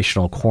a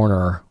relational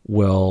corner,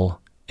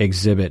 will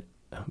exhibit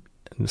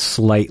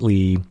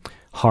slightly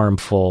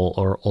harmful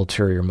or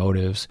ulterior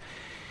motives.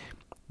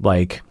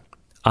 Like,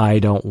 I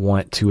don't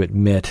want to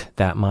admit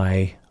that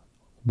my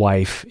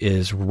wife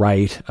is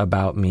right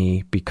about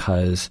me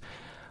because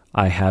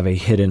I have a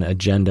hidden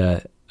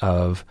agenda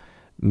of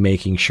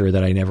making sure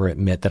that I never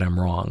admit that I'm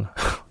wrong,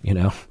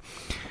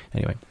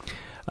 Anyway,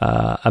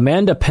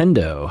 Amanda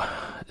Pendo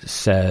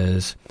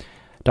says,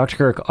 Dr.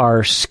 Kirk,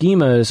 are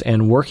schemas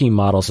and working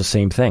models the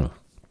same thing?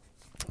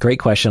 Great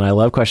question. I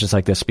love questions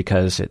like this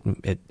because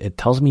it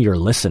tells me you're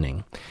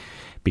listening.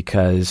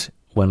 Because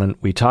when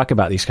we talk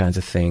about these kinds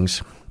of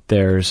things,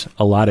 there's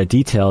a lot of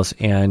details,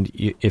 and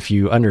if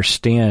you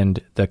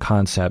understand the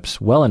concepts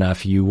well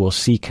enough, you will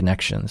see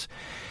connections.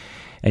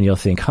 And you'll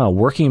think,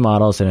 working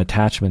models and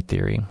attachment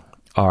theory,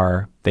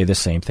 are they the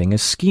same thing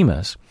as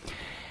schemas?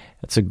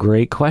 That's a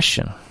great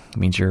question. It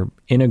means you're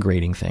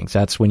integrating things.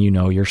 That's when you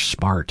know you're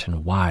smart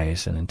and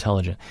wise and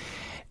intelligent.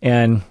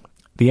 And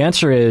the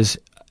answer is,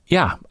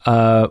 no.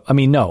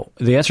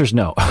 The answer is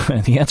no.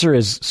 The answer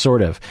is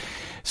sort of.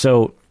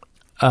 So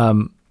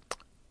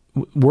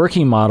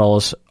working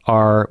models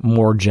are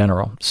more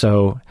general.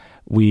 So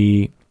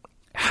we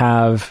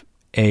have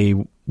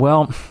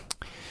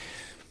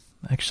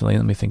actually,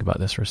 let me think about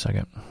this for a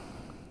second.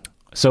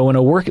 So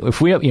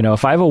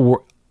if I have a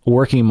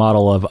working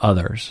model of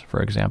others,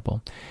 for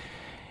example,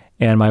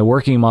 and my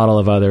working model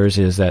of others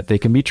is that they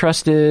can be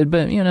trusted,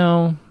 but,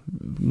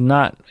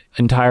 not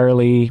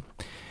entirely,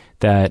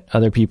 that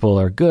other people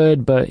are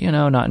good, but,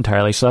 not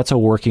entirely. So that's a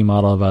working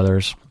model of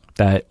others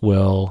that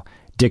will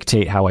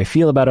dictate how I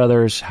feel about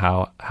others,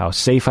 how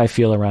safe I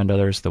feel around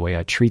others, the way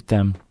I treat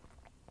them,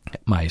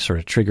 my sort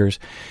of triggers.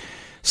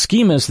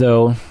 Schemas,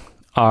 though,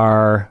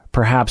 are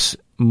perhaps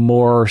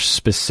more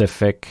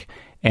specific,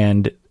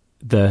 and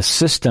the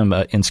system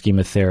in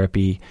schema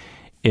therapy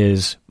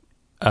is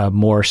a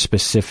more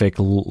specific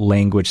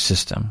language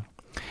system.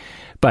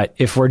 But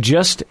if we're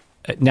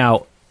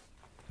now,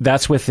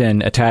 that's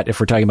within if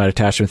we're talking about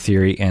attachment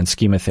theory and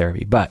schema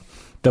therapy. But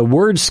the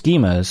word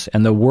schemas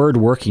and the word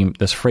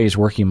this phrase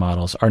working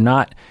models are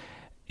not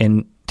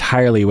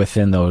entirely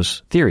within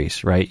those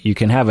theories, right? You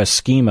can have a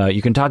schema,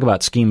 you can talk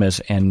about schemas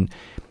and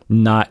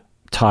not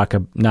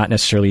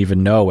necessarily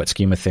even know what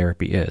schema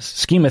therapy is.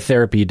 Schema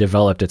therapy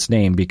developed its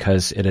name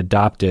because it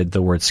adopted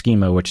the word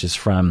schema, which is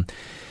from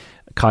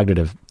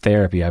cognitive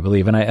therapy, I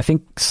believe. And I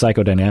think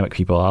psychodynamic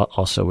people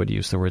also would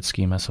use the word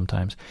schema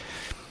sometimes.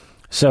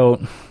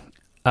 So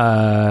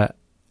the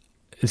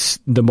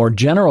more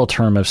general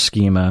term of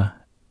schema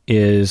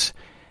is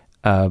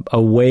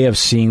a way of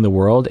seeing the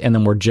world, and the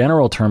more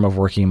general term of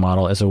working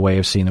model is a way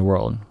of seeing the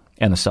world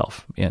and the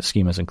self,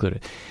 schemas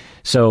included.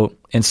 So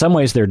in some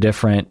ways they're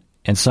different.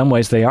 In some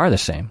ways they are the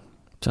same.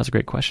 So that's a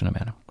great question,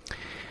 Amanda.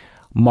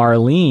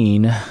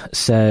 Marlene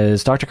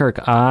says, Dr. Kirk,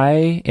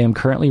 I am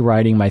currently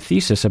writing my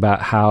thesis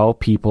about how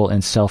people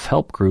in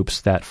self-help groups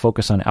that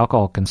focus on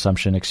alcohol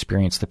consumption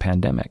experience the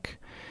pandemic.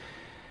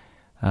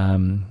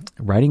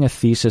 Writing a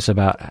thesis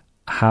about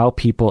how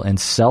people in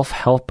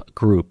self-help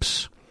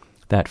groups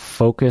that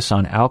focus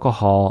on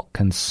alcohol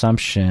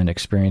consumption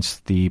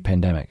experience the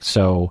pandemic.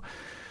 So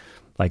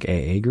like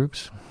AA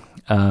groups?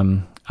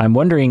 I'm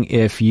wondering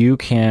if you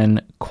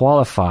can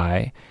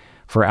qualify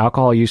for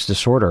alcohol use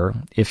disorder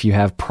if you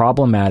have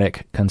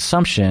problematic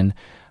consumption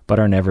but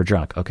are never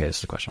drunk. Okay, this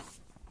is the question.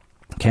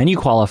 Can you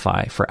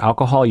qualify for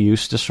alcohol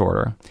use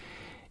disorder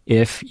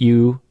if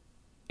you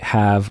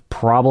have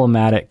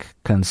problematic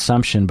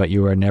consumption but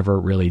you are never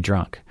really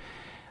drunk?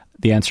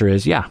 The answer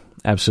is yeah,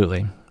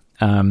 absolutely.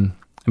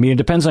 It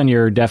depends on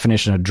your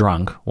definition of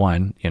drunk.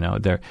 One,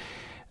 there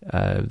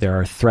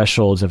are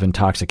thresholds of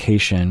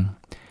intoxication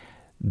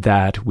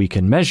that we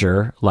can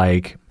measure,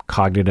 like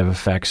cognitive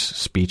effects,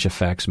 speech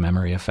effects,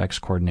 memory effects,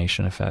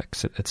 coordination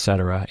effects,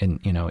 etc., and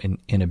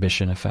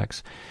inhibition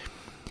effects.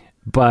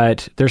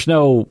 But there's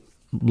no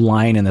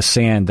line in the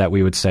sand that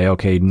we would say,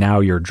 okay, now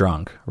you're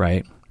drunk,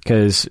 right?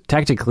 Because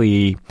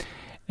technically,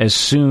 as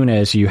soon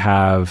as you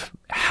have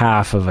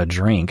half of a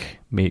drink,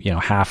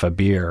 half a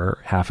beer,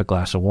 half a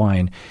glass of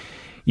wine,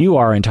 you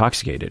are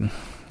intoxicated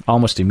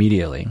almost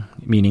immediately,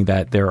 meaning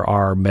that there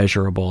are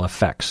measurable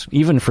effects,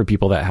 even for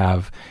people that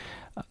have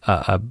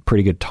a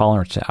pretty good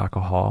tolerance to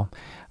alcohol.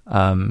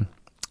 Now,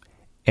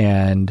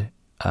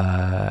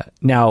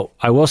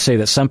 I will say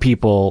that some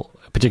people,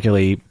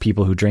 particularly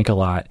people who drink a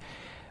lot,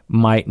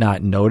 might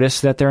not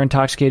notice that they're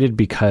intoxicated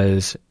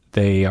because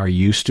they are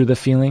used to the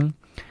feeling.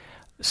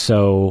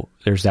 So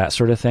there's that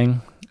sort of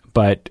thing.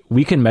 But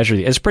we can measure.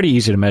 It's pretty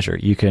easy to measure.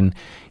 In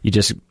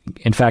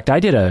fact, I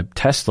did a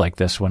test like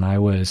this when I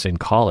was in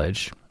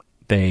college.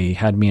 They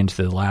had me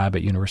into the lab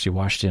at University of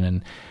Washington,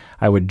 and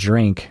I would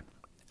drink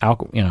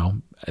alcohol.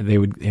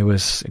 It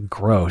was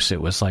gross. It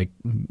was like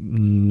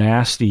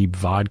nasty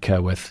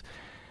vodka with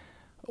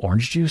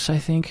orange juice, I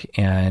think.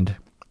 And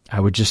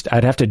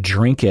I'd have to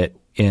drink it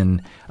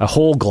in a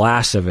whole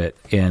glass of it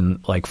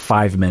in like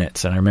 5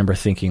 minutes. And I remember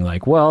thinking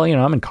like, well,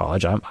 I'm in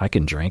college, I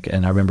can drink.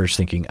 And I remember just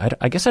thinking,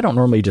 I guess I don't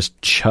normally just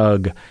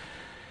chug,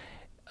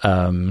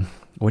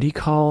 what do you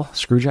call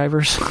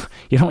screwdrivers?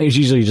 You don't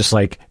usually just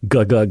like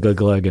glug, glug, glug,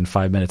 glug in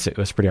 5 minutes. It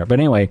was pretty hard. But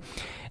anyway,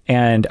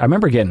 and I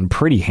remember getting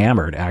pretty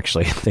hammered,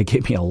 actually. They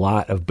gave me a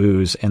lot of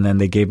booze, and then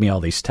they gave me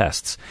all these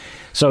tests.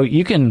 So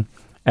you can,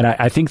 and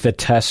I think the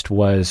test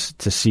was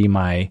to see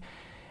my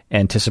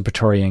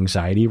anticipatory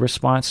anxiety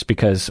response,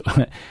 because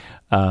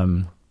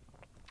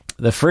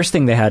the first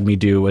thing they had me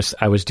do was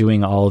I was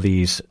doing all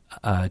these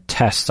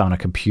tests on a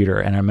computer,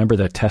 and I remember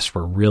the tests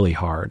were really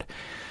hard.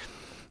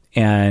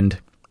 And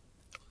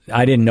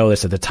I didn't know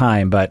this at the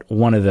time, but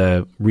one of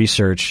the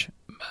research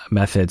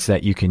methods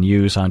that you can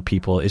use on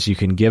people is you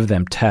can give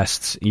them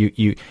tests.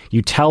 You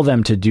tell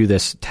them to do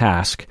this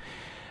task,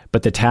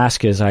 but the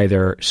task is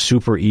either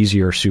super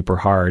easy or super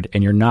hard,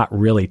 and you're not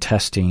really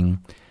testing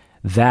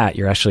that.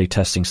 You're actually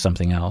testing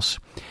something else.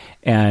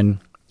 And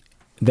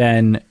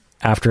then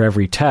after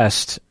every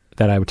test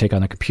that I would take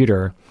on the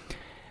computer,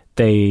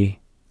 they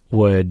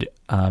would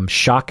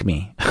shock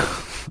me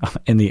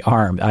in the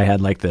arm. I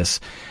had like this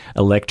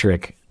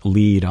electric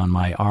lead on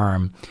my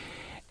arm,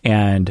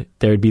 and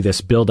there'd be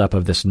this buildup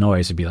of this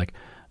noise. It'd be like,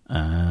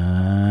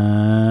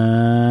 and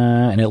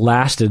it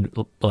lasted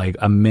like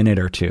a minute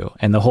or two.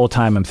 And the whole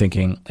time I'm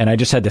thinking, and I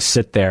just had to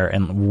sit there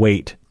and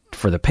wait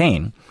for the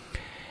pain.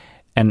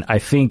 And I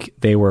think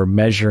they were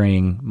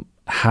measuring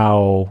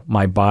how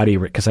my body,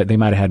 because they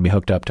might have had me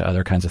hooked up to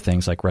other kinds of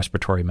things like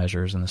respiratory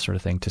measures and this sort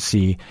of thing, to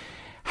see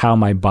how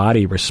my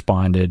body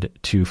responded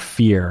to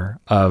fear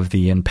of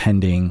the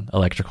impending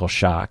electrical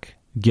shock,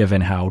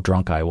 given how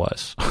drunk I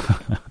was.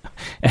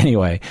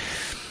 Anyway,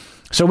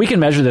 so we can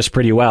measure this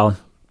pretty well.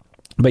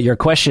 But your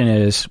question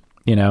is,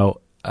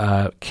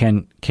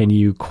 can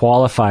you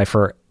qualify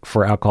for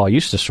alcohol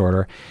use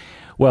disorder?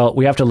 Well,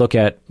 we have to look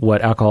at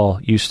what alcohol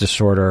use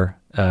disorder,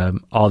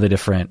 all the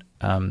different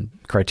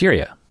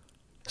criteria.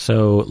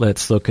 So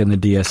let's look in the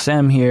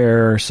DSM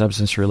here,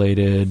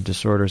 substance-related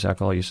disorders,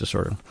 alcohol use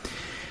disorder.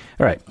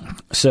 All right.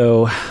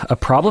 So a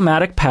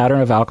problematic pattern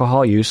of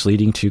alcohol use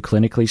leading to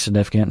clinically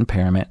significant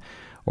impairment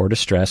or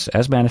distress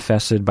as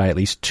manifested by at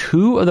least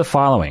two of the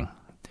following.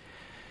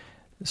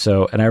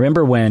 So, and I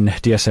remember when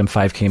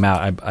DSM-5 came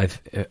out,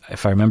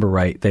 if I remember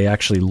right, they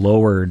actually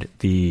lowered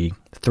the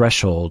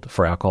threshold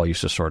for alcohol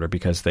use disorder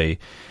because they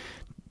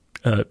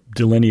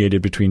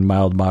delineated between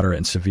mild, moderate,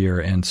 and severe.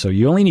 And so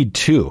you only need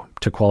two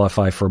to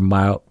qualify for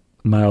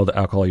mild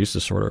alcohol use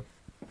disorder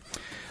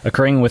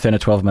occurring within a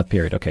 12-month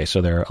period. Okay,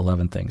 so there are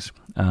 11 things.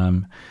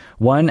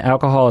 1,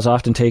 alcohol is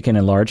often taken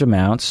in large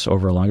amounts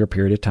over a longer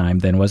period of time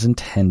than was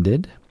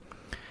intended.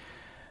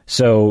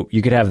 So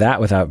you could have that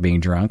without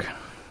being drunk.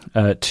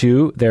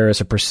 2, there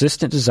is a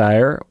persistent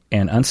desire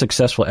and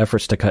unsuccessful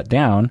efforts to cut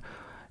down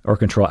or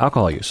control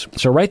alcohol use.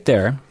 So right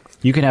there,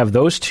 you can have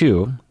those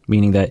two,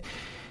 meaning that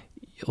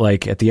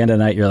like at the end of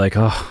the night, you're like,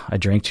 oh, I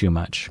drank too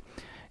much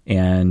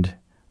and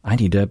I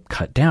need to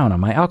cut down on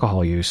my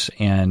alcohol use.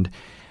 And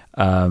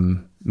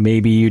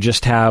maybe you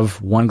just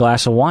have one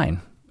glass of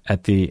wine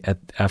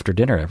after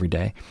dinner every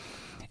day.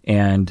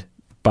 And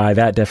by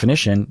that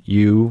definition,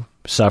 you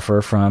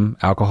suffer from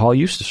alcohol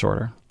use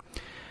disorder.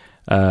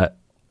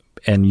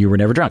 And you were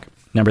never drunk.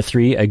 Number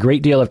 3, a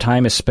great deal of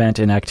time is spent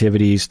in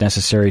activities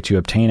necessary to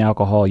obtain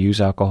alcohol,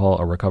 use alcohol,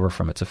 or recover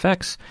from its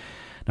effects.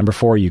 Number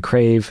 4, you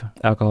crave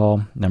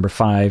alcohol. Number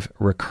 5,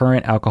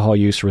 recurrent alcohol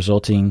use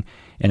resulting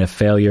in a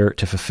failure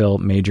to fulfill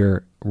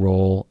major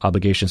role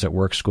obligations at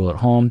work, school, at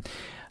home.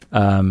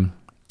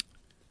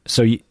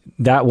 So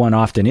that one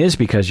often is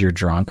because you're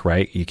drunk,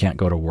 right? You can't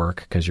go to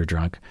work because you're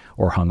drunk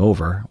or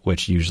hungover,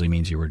 which usually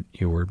means you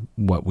were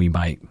what we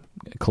might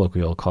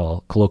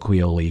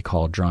colloquially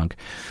call drunk.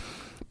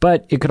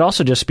 But it could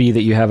also just be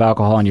that you have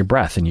alcohol in your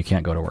breath and you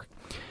can't go to work.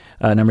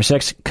 Number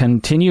 6,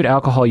 continued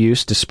alcohol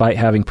use despite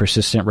having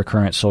persistent,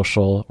 recurrent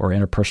social or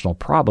interpersonal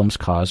problems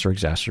caused or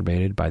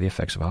exacerbated by the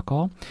effects of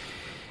alcohol.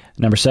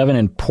 Number 7,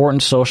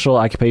 important social,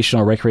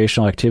 occupational, or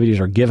recreational activities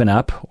are given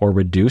up or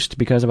reduced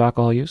because of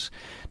alcohol use.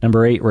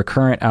 Number 8,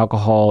 recurrent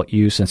alcohol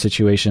use in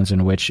situations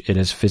in which it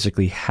is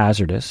physically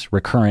hazardous.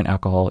 Recurrent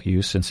alcohol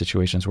use in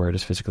situations where it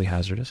is physically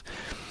hazardous.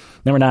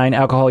 Number 9,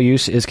 alcohol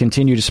use is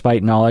continued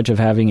despite knowledge of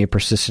having a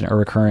persistent or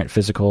recurrent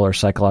physical or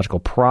psychological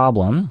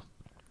problem.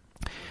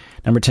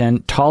 Number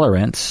 10,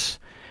 tolerance.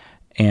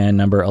 And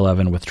number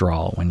 11,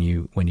 withdrawal, when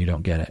you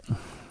don't get it.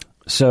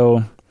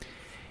 So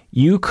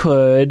you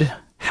could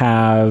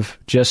have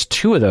just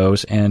 2 of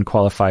those and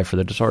qualify for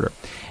the disorder.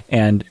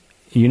 And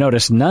you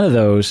notice none of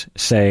those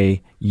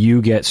say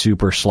you get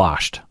super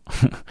sloshed,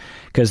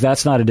 because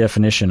that's not a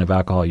definition of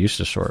alcohol use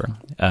disorder.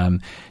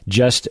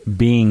 Just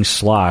being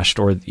sloshed,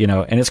 or,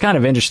 and it's kind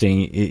of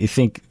interesting. You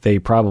think they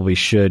probably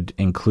should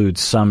include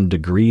some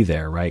degree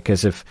there, right?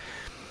 Because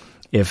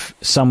if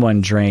someone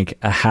drank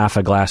a half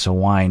a glass of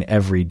wine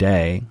every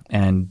day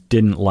and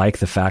didn't like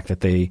the fact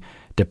that they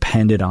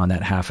depended on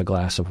that half a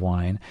glass of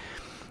wine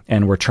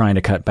and were trying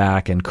to cut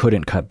back and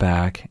couldn't cut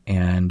back,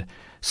 and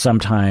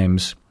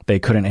sometimes they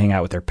couldn't hang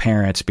out with their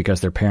parents because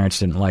their parents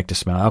didn't like to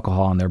smell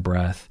alcohol in their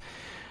breath,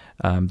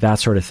 that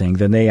sort of thing,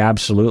 then they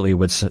absolutely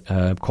would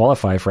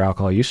qualify for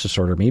alcohol use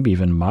disorder, maybe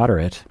even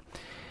moderate.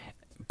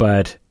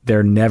 But their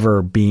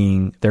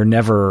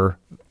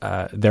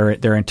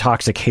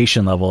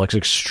intoxication level is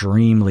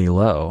extremely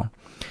low.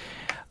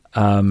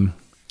 But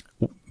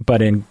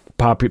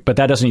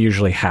that doesn't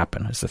usually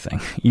happen, is the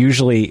thing.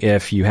 Usually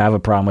if you have a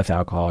problem with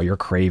alcohol, you're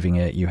craving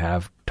it, you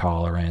have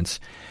tolerance,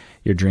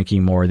 you're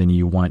drinking more than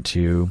you want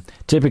to.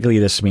 Typically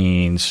this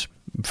means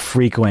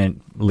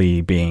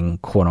frequently being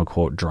quote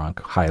unquote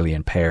drunk, highly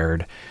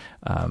impaired,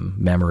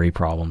 memory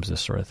problems,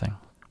 this sort of thing.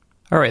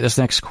 All right, this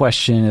next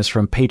question is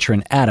from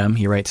patron Adam.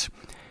 He writes,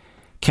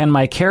 can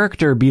my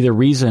character be the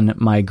reason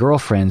my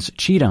girlfriends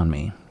cheat on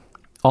me?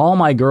 All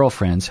my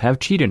girlfriends have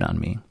cheated on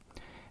me,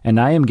 and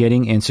I am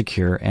getting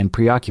insecure and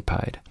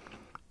preoccupied.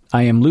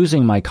 I am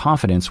losing my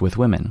confidence with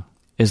women.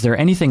 Is there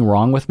anything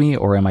wrong with me,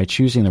 or am I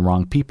choosing the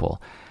wrong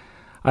people?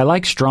 I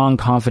like strong,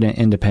 confident,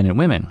 independent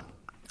women.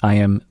 I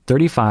am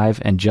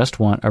 35 and just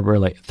want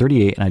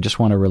 38, and I just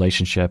want a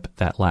relationship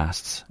that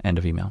lasts. End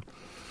of email.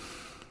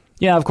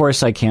 Yeah, of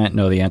course, I can't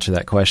know the answer to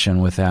that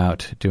question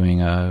without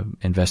doing an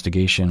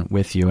investigation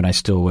with you, and I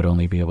still would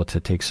only be able to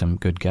take some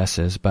good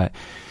guesses. But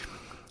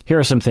here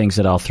are some things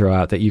that I'll throw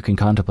out that you can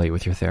contemplate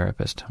with your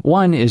therapist.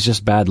 One is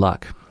just bad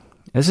luck.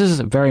 This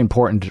is very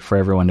important for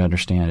everyone to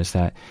understand, is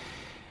that,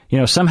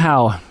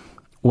 somehow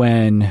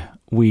when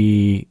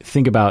we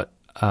think about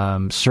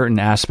certain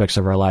aspects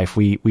of our life,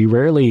 we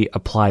rarely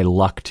apply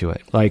luck to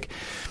it. Like,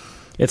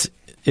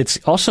 it's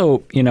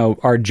also,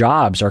 our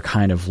jobs are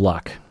kind of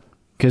luck,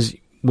 because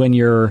when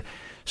you're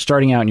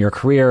starting out in your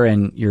career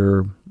and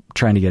you're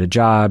trying to get a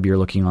job, you're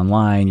looking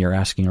online, you're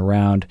asking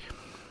around,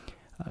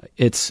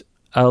 it's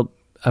a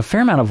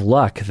fair amount of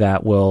luck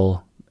that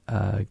will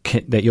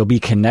that you'll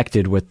be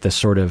connected with the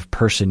sort of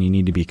person you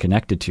need to be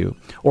connected to,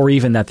 or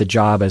even that the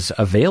job is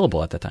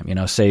available at the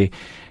time. Say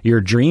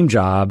your dream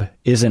job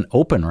isn't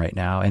open right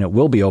now, and it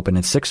will be open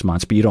in 6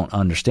 months, but you don't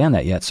understand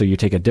that yet. So you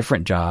take a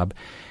different job,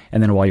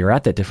 and then while you're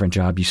at that different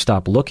job, you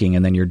stop looking,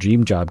 and then your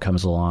dream job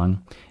comes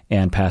along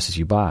and passes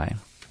you by.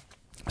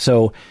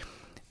 So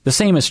the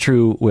same is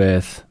true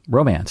with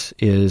romance.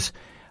 Is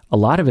a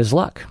lot of it is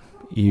luck.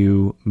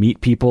 You meet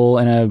people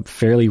in a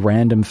fairly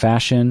random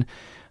fashion.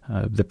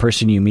 The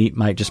person you meet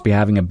might just be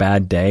having a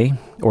bad day,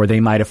 or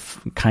they might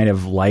have kind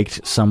of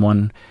liked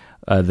someone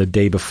the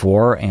day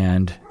before,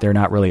 and they're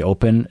not really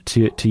open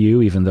to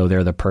you, even though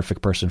they're the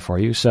perfect person for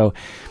you. So,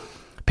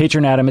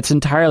 patron Adam, it's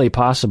entirely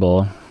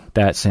possible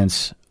that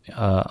since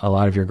a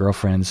lot of your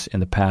girlfriends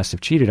in the past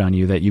have cheated on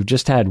you, that you've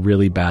just had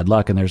really bad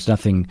luck, and there's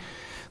nothing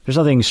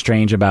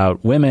strange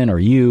about women or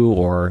you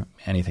or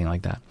anything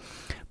like that.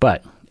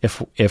 But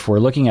if we're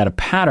looking at a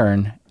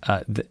pattern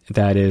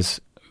that is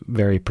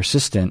very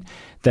persistent,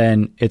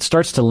 then it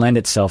starts to lend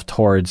itself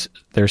towards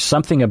there's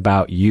something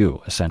about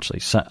you, essentially.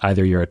 So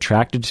either you're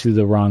attracted to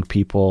the wrong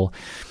people,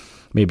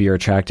 maybe you're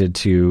attracted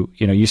to,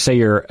 you say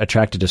you're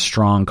attracted to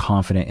strong,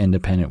 confident,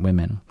 independent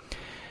women.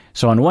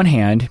 So on one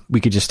hand, we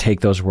could just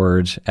take those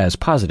words as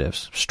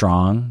positives: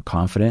 strong,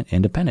 confident,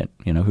 independent.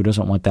 Who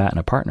doesn't want that in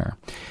a partner?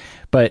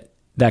 But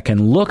that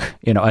can look,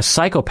 a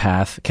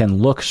psychopath can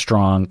look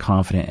strong,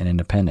 confident, and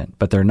independent,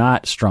 but they're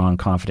not strong,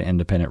 confident,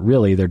 independent.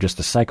 Really, they're just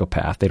a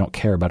psychopath. They don't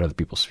care about other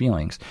people's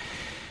feelings.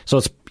 So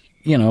it's,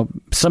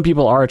 some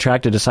people are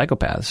attracted to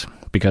psychopaths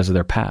because of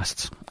their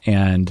pasts,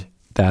 and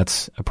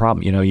that's a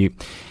problem.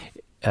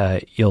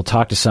 You'll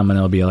talk to someone,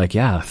 they'll be like,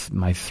 yeah,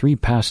 my 3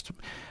 past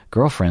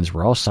girlfriends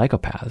were all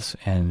psychopaths.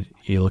 And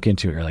you look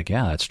into it, you're like,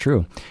 yeah, that's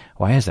true.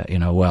 Why is that?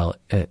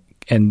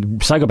 And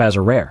psychopaths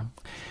are rare.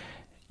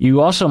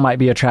 You also might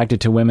be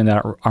attracted to women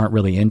that aren't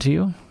really into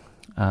you.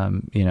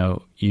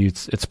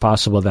 It's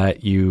possible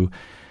that you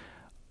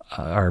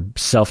are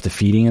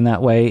self-defeating in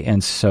that way.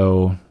 And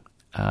so,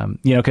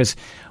 because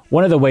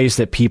one of the ways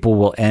that people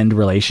will end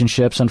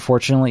relationships,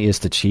 unfortunately, is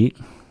to cheat.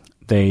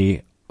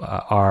 They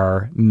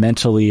are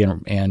mentally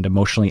and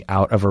emotionally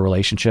out of a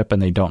relationship, and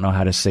they don't know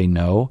how to say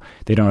no.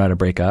 They don't know how to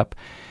break up.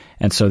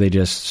 And so they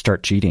just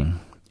start cheating.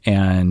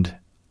 And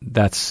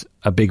that's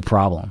a big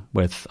problem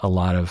with a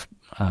lot of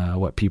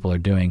what people are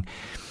doing.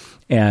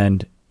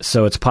 And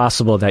so it's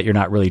possible that you're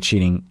not really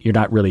cheating. You're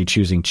not really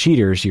choosing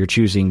cheaters. You're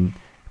choosing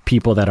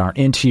people that aren't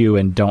into you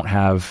and don't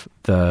have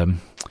the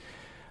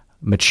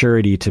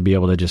maturity to be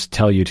able to just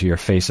tell you to your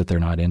face that they're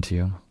not into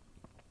you.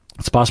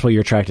 It's possible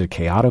you're attracted to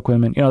chaotic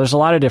women. There's a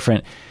lot of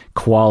different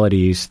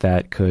qualities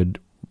that could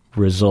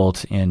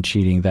result in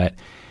cheating that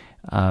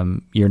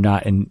you're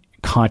not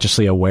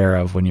consciously aware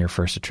of when you're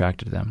first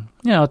attracted to them.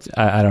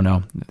 I don't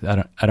know.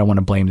 I don't want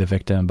to blame the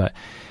victim, but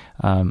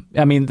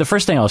the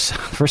first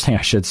thing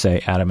I should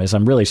say, Adam, is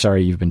I'm really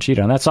sorry you've been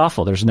cheated on. That's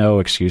awful. There's no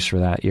excuse for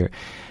that.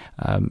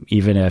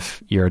 Even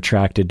if you're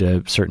attracted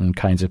to certain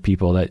kinds of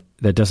people,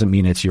 that doesn't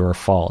mean it's your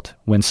fault.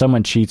 When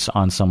someone cheats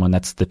on someone,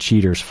 that's the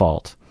cheater's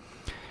fault.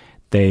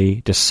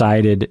 They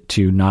decided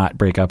to not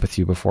break up with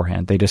you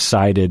beforehand. They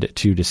decided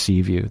to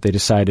deceive you. They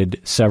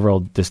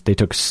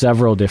took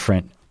several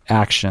different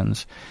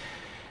actions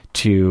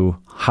to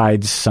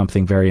hide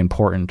something very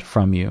important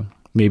from you,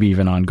 maybe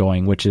even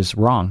ongoing, which is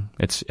wrong.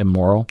 It's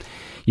immoral.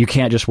 You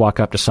can't just walk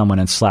up to someone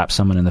and slap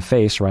someone in the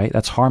face, right?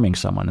 That's harming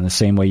someone. In the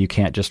same way, you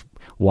can't just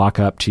walk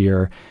up to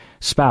your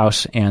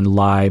spouse and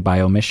lie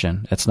by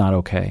omission. That's not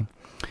okay.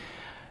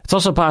 It's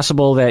also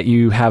possible that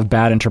you have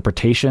bad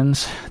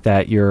interpretations,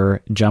 that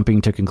you're jumping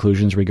to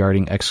conclusions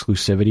regarding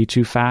exclusivity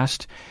too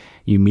fast.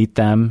 You meet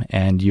them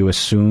and you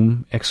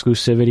assume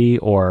exclusivity,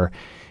 or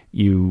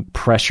you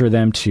pressure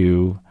them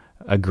to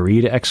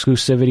agree to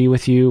exclusivity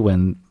with you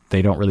when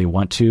they don't really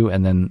want to,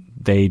 and then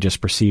they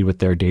just proceed with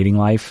their dating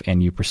life,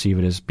 and you perceive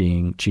it as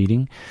being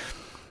cheating.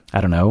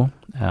 I don't know.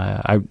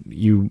 I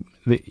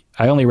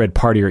only read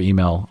part of your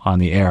email on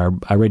the air.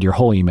 I read your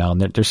whole email,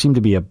 and there seemed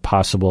to be a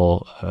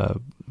possible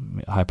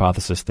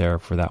hypothesis there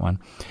for that one.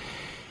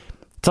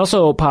 It's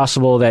also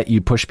possible that you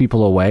push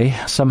people away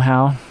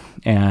somehow,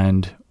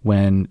 and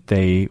when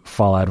they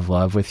fall out of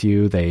love with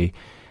you, they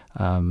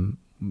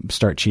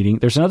start cheating.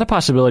 There's another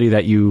possibility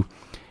that you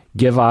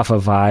give off a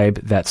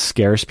vibe that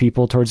scares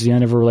people towards the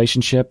end of a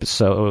relationship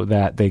so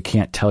that they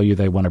can't tell you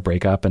they want to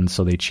break up, and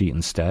so they cheat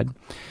instead.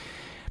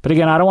 But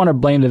again, I don't want to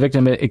blame the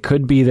victim. It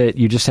could be that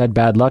you just had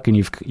bad luck and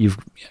you've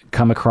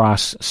come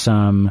across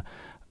some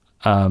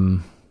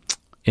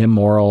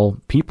immoral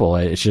people.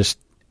 It's just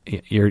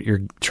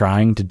you're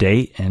trying to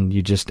date and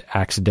you just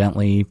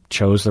accidentally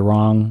chose the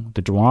wrong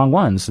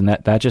ones, and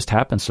that just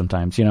happens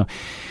sometimes.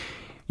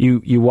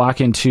 You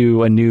walk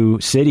into a new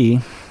city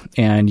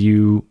and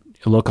you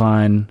look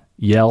on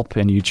Yelp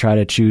and you try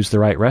to choose the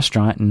right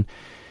restaurant, and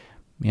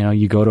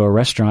you go to a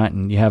restaurant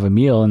and you have a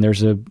meal and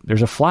there's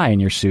a fly in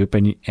your soup,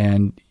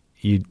 and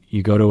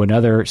you go to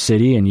another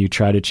city and you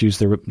try to choose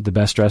the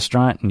best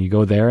restaurant, and you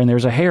go there and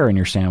there's a hair in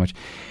your sandwich.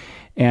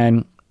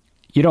 And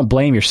you don't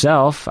blame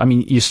yourself. I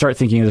mean, you start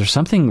thinking, is there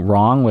something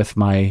wrong with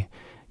my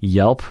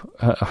Yelp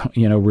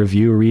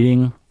review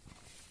reading?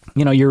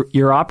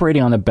 You're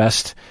operating on the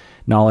best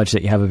knowledge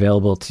that you have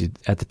available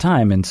at the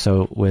time. And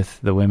so with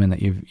the women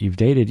that you've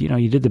dated,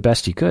 you did the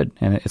best you could,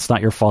 and it's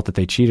not your fault that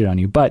they cheated on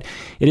you. But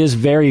it is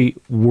very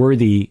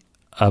worthy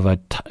of a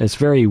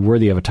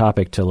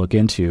topic to look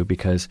into,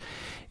 because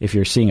if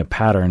you're seeing a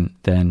pattern,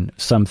 then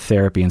some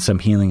therapy and some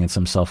healing and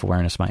some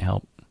self-awareness might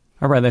help.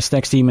 All right, this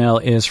next email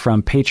is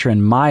from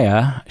patron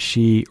Maya.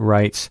 She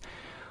writes,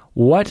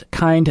 what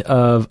kind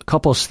of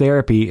couples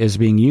therapy is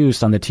being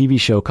used on the TV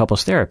show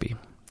Couples Therapy?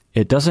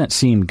 It doesn't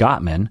seem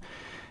Gottman.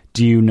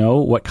 Do you know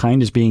what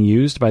kind is being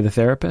used by the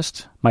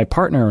therapist? My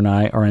partner and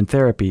I are in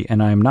therapy,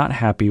 and I am not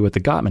happy with the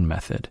Gottman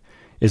method.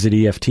 Is it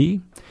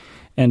EFT?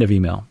 End of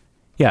email.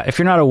 Yeah, if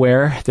you're not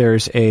aware,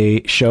 there's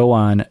a show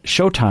on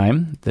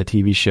Showtime, the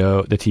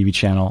TV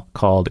channel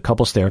called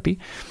Couples Therapy.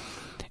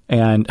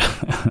 And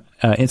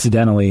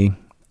incidentally,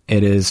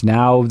 it is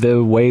now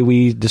the way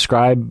we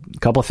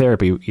describe couple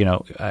therapy.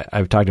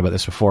 I've talked about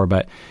this before,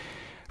 but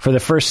for the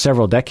first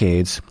several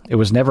decades, it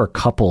was never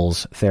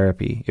couples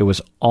therapy. It was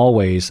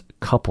always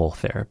couple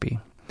therapy.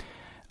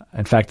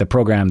 In fact, the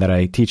program that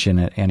I teach in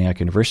at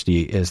Antioch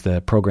University is the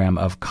program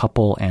of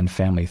couple and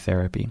family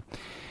therapy.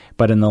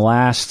 But in the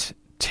last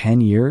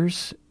 10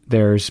 years,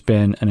 there's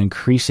been an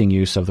increasing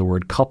use of the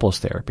word couples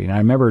therapy. And I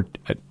remember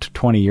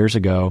 20 years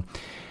ago,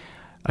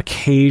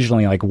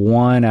 occasionally, like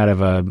one out of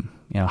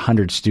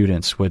 100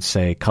 students would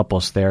say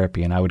couples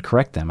therapy, and I would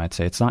correct them. I'd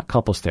say it's not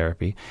couples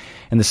therapy,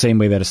 in the same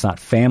way that it's not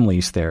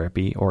families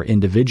therapy or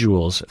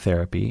individuals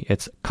therapy.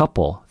 It's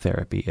couple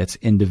therapy. It's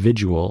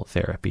individual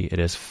therapy. It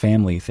is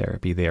family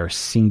therapy. They are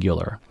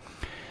singular.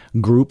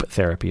 Group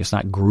therapy. It's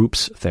not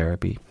groups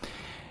therapy.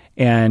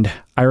 And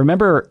I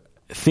remember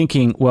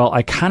thinking, well,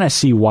 I kind of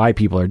see why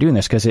people are doing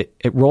this, because it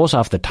rolls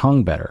off the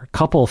tongue better.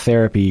 Couple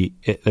therapy,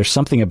 there's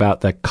something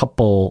about the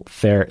couple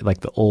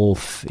like the old,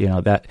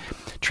 that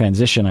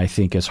transition I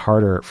think is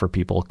harder for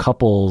people.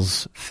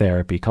 Couples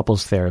therapy,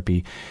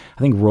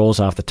 I think rolls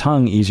off the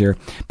tongue easier.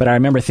 But I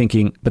remember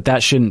thinking, but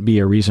that shouldn't be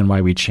a reason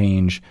why we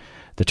change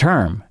the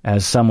term.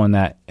 As someone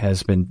that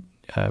has been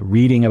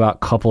reading about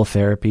couple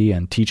therapy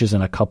and teaches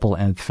in a couple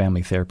and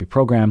family therapy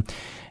program,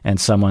 and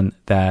someone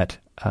that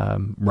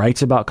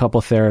writes about couple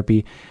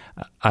therapy,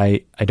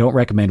 I don't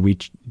recommend we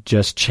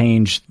just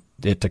change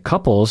it to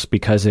couples,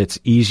 because it's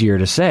easier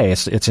to say.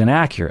 It's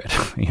inaccurate,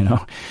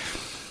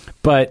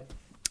 But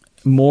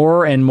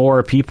more and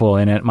more people,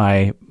 and in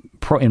my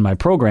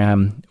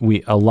program,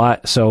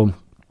 so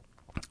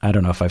I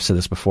don't know if I've said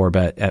this before,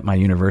 but at my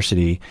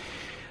university,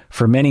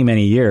 for many,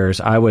 many years,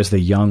 I was the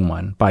young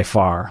one by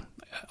far.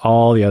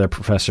 All the other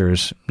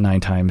professors,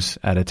 9 times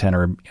out of 10,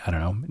 or I don't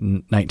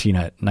know, 19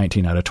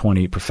 out of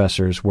 20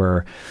 professors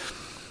were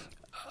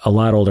a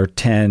lot older,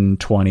 10,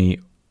 20,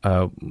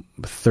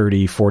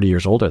 30, 40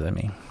 years older than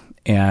me.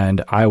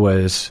 And I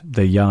was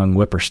the young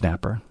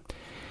whippersnapper.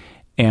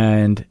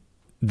 And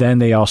then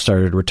they all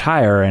started to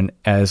retire. And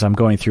as I'm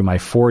going through my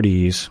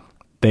 40s,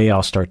 they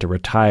all start to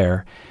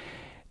retire,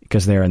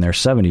 because they're in their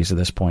 70s at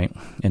this point,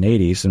 and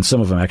 80s. And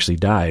some of them actually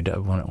died.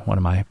 One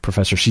of my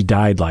professors, she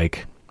died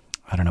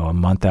a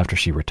month after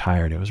she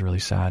retired. It was really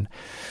sad.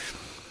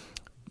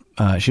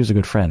 She was a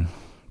good friend.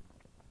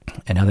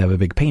 And now they have a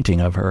big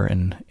painting of her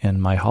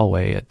in my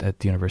hallway at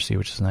the university,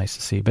 which is nice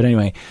to see. But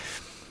anyway,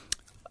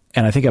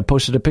 and I think I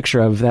posted a picture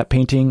of that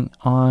painting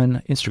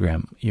on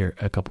Instagram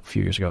a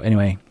few years ago.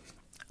 Anyway,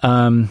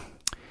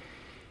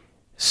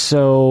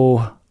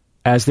 so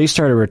as they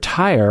started to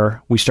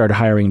retire, we started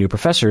hiring new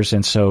professors.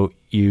 And so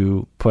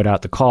you put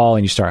out the call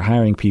and you start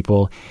hiring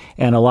people.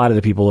 And a lot of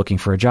the people looking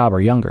for a job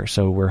are younger.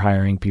 So we're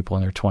hiring people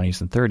in their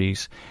 20s and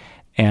 30s.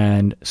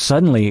 And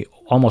suddenly,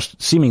 almost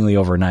seemingly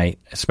overnight,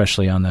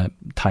 especially on the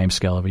time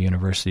scale of a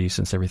university,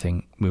 since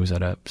everything moves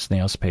at a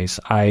snail's pace,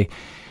 I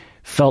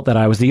felt that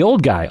I was the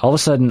old guy. All of a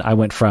sudden, I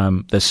went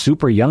from the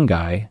super young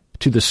guy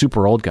to the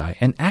super old guy.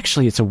 And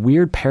actually, it's a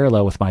weird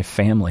parallel with my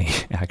family,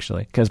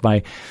 actually, because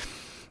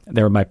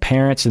there were my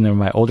parents and there were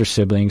my older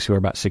siblings who were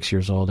about 6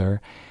 years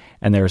older,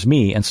 and there was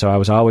me. And so I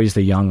was always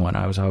the young one.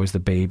 I was always the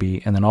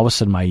baby. And then all of a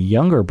sudden, my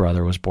younger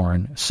brother was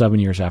born 7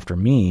 years after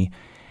me.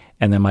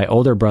 And then my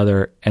older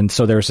brother, and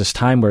so there was this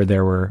time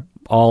where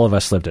all of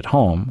us lived at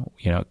home,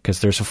 because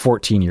there's a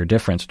 14-year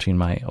difference between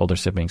my older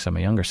siblings and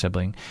my younger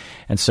sibling.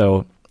 And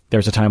so there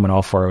was a time when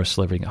all four of us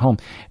living at home.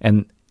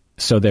 And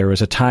so there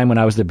was a time when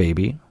I was the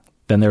baby.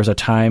 Then there was a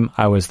time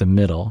I was the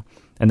middle.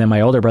 And then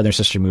my older brother and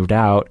sister moved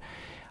out.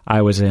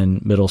 I was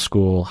in middle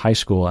school, high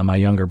school, and my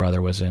younger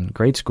brother was in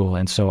grade school.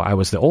 And so I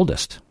was the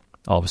oldest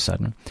all of a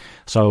sudden.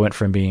 So I went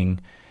from being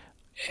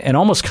and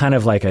almost kind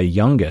of like a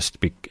youngest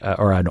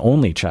or an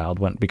only child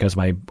because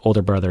my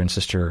older brother and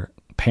sister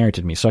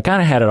parented me. So I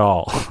kind of had it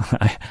all.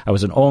 I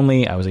was an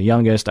only, I was a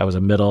youngest, I was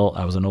a middle,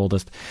 I was an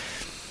oldest.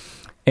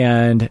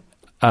 And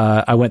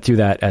I went through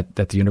that at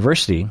the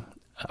university.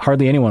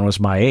 Hardly anyone was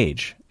my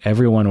age.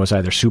 Everyone was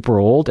either super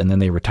old and then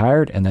they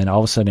retired, and then all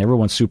of a sudden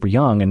everyone's super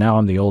young, and now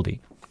I'm the oldie.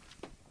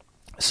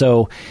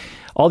 So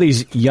all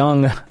these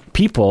young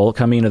people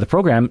coming into the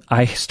program,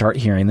 I start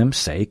hearing them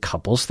say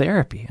couples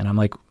therapy. And I'm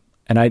like,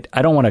 and I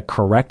don't want to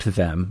correct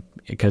them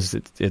because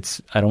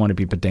I don't want to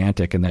be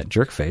pedantic in that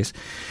jerk face.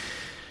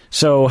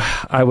 So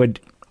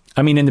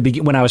in the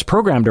beginning, when I was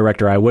program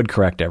director, I would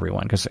correct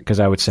everyone because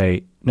I would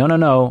say,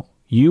 no,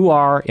 you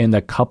are in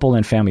the couple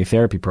and family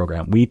therapy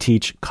program. We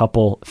teach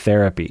couple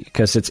therapy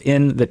because it's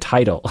in the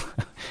title.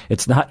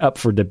 It's not up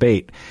for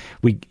debate.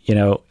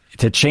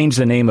 To change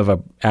the name of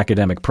an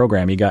academic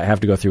program, you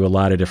have to go through a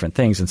lot of different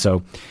things. And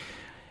so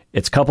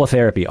it's couple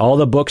therapy. All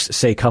the books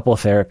say couple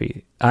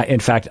therapy. In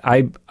fact,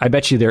 I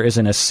bet you there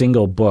isn't a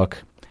single book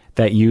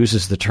that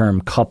uses the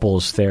term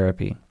couples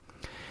therapy.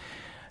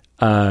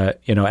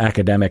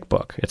 Academic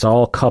book. It's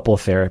all couple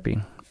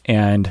therapy,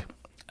 and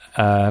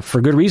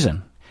for good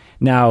reason.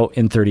 Now,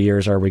 in 30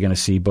 years, are we going to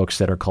see books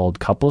that are called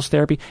couples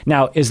therapy?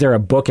 Now, is there a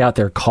book out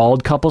there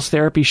called couples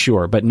therapy?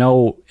 Sure, but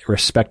no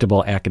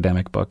respectable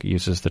academic book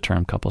uses the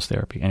term couples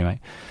therapy. Anyway,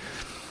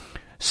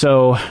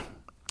 so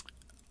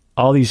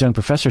all these young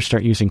professors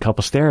start using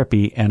couples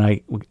therapy,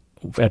 and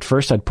at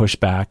first I'd push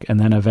back, and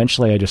then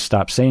eventually I just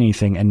stopped saying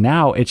anything, and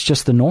now it's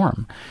just the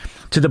norm.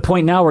 To the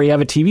point now where you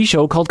have a TV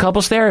show called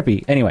Couples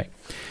Therapy. Anyway,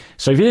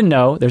 so if you didn't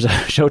know, there's a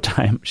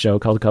Showtime show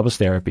called Couples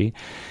Therapy,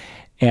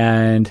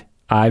 and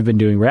I've been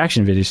doing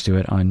reaction videos to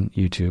it on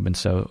YouTube, and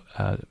so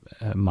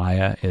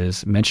Maya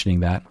is mentioning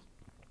that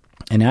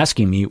and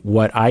asking me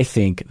what I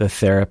think the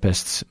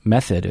therapist's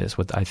method is,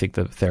 what I think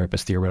the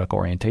therapist's theoretical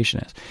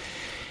orientation is.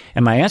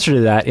 And my answer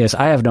to that is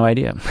I have no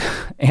idea.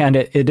 And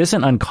it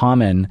isn't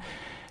uncommon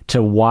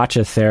to watch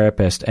a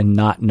therapist and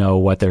not know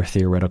what their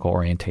theoretical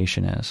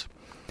orientation is.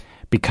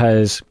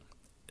 Because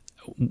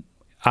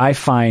I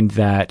find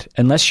that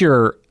unless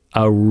you're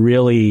a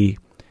really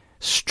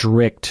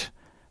strict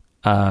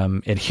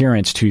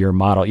adherence to your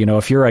model,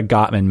 if you're a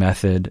Gottman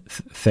method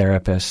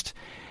therapist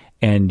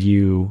and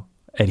you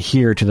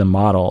adhere to the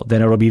model,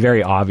 then it'll be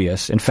very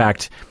obvious. In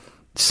fact,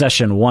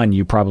 session 1,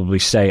 you probably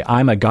say,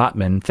 I'm a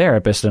Gottman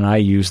therapist and I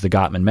use the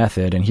Gottman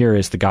method, and here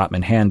is the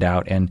Gottman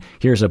handout, and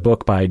here's a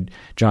book by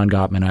John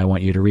Gottman I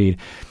want you to read.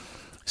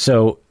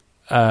 So,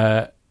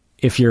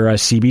 if you're a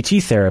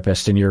CBT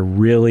therapist and you're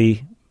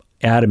really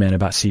adamant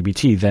about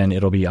CBT, then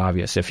it'll be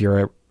obvious. If you're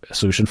a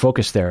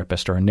solution-focused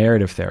therapist or a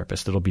narrative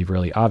therapist, it'll be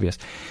really obvious.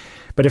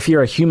 But if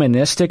you're a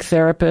humanistic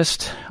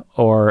therapist,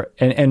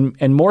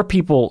 and more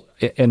people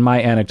in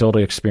my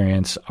anecdotal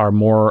experience are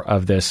more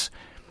of this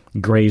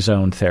gray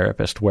zone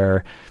therapist,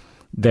 where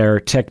their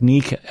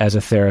technique as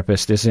a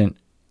therapist isn't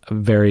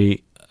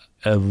very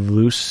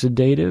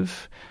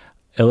illustrative.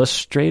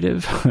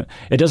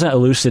 It doesn't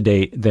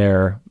elucidate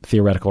their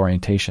theoretical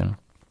orientation.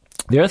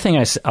 The other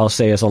thing I'll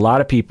say is a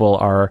lot of people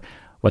are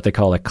what they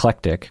call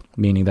eclectic,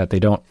 meaning that they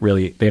don't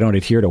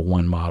adhere to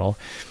one model.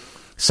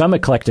 Some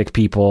eclectic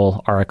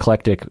people are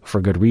eclectic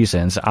for good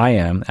reasons. I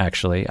am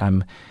actually.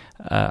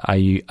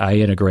 I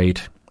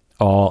integrate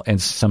all,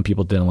 and some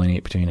people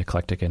delineate between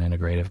eclectic and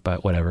integrative,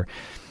 but whatever.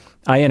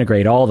 I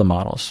integrate all the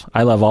models.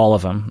 I love all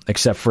of them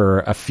except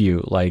for a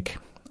few, like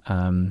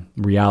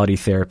reality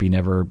therapy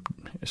never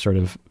sort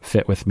of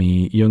fit with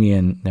me.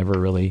 Jungian never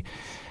really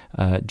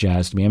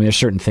jazzed me. I mean, there's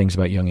certain things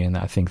about Jungian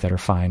that I think that are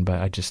fine,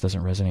 but it just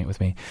doesn't resonate with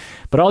me.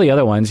 But all the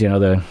other ones,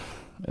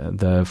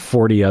 the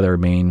 40 other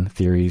main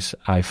theories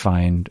I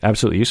find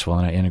absolutely useful,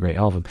 and I integrate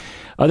all of them.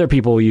 Other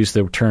people use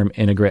the term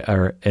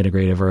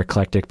integrative or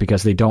eclectic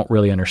because they don't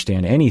really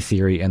understand any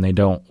theory and they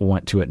don't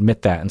want to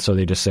admit that, and so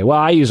they just say, well,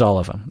 I use all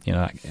of them,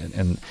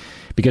 and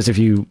because if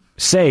you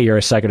say you're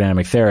a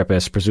psychodynamic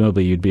therapist,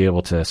 presumably you'd be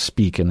able to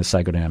speak in the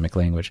psychodynamic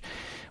language,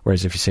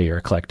 whereas if you say you're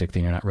eclectic,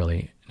 then you're not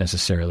really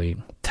necessarily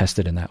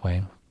tested in that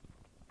way.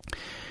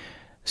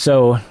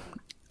 So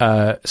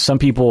some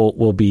people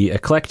will be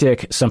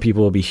eclectic, some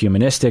people will be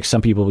humanistic,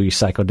 some people will be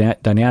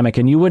psychodynamic,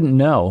 and you wouldn't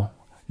know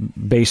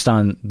based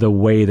on the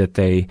way that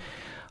they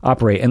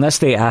operate unless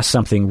they ask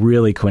something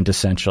really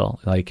quintessential,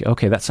 like,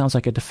 okay, that sounds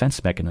like a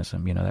defense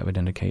mechanism, that would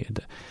indicate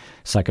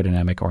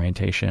psychodynamic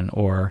orientation.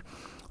 Or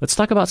let's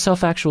talk about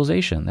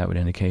self-actualization. That would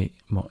indicate,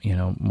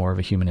 more of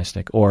a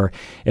humanistic. Or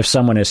if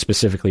someone is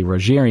specifically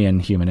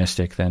Rogerian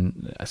humanistic,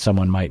 then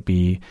someone might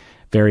be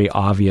very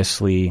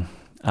obviously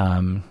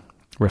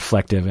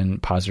reflective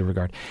and positive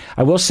regard.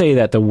 I will say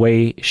that the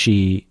way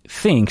she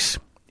thinks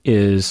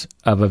is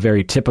of a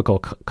very typical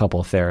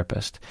couple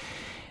therapist,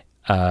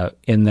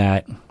 in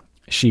that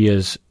she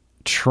is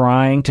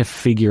trying to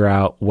figure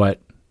out what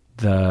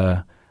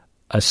the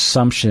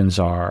assumptions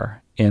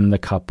are in the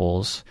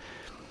couples.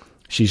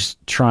 She's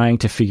trying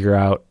to figure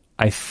out,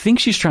 I think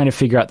she's trying to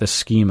figure out the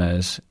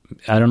schemas.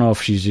 I don't know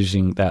if she's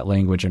using that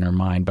language in her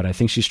mind, but I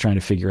think she's trying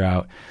to figure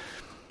out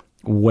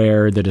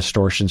where the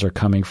distortions are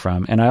coming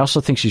from. And I also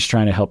think she's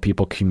trying to help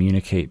people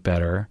communicate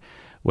better,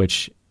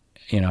 which,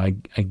 I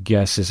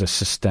guess is a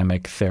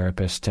systemic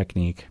therapist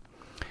technique.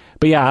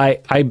 But yeah,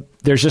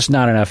 there's just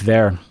not enough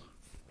there.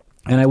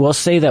 And I will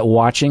say that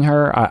watching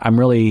her, I'm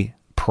really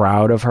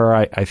proud of her.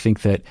 I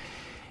think that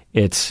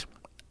it's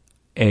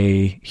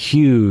a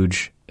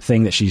huge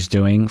thing that she's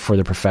doing for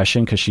the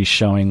profession, because she's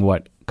showing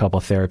what couple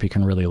therapy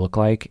can really look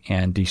like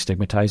and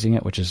destigmatizing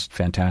it, which is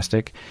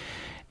fantastic.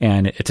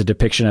 And it's a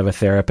depiction of a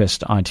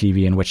therapist on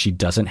TV in which she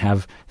doesn't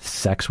have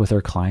sex with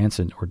her clients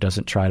or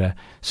doesn't try to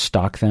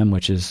stalk them,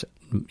 which is,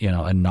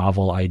 a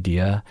novel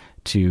idea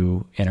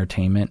to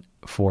entertainment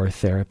for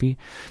therapy.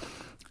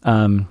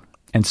 And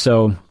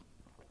so,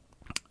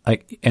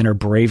 and her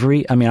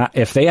bravery,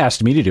 if they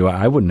asked me to do it,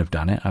 I wouldn't have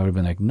done it. I would have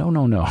been like,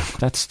 no,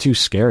 that's too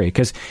scary.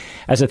 Because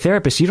as a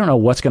therapist, you don't know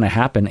what's going to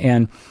happen.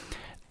 And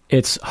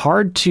it's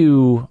hard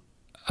to,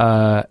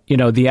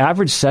 the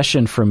average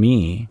session for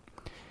me,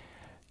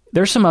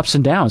 there's some ups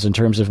and downs in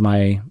terms of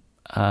my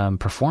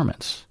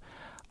performance.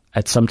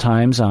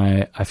 Sometimes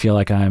I feel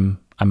like I'm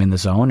in the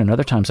zone, and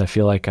other times I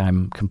feel like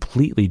I'm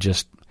completely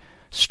just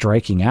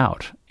striking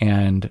out,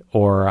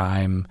 or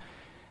I'm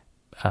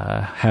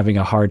having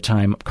a hard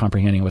time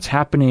comprehending what's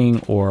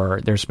happening,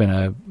 or there's been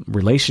a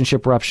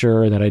relationship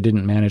rupture that I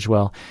didn't manage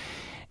well.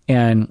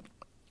 And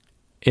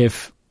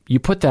if you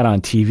put that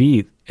on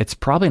TV, it's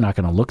probably not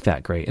going to look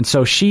that great. And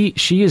so she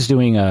is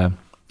doing a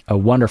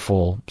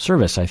wonderful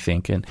service, I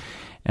think, and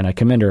I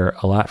commend her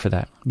a lot for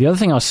that. The other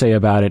thing I'll say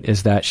about it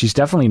is that she's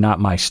definitely not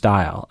my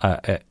style,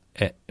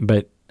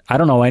 but I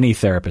don't know any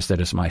therapist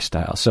that is my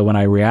style. So when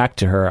I react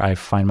to her, I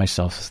find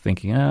myself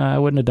thinking, I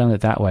wouldn't have done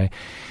it that way.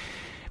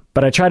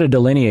 But I try to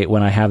delineate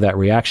when I have that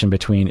reaction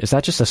between, is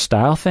that just a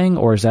style thing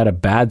or is that a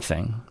bad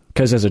thing?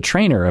 Because as a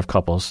trainer of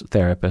couples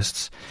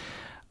therapists,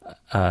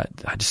 I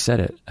just said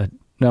it.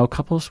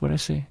 Couples, what did I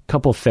say?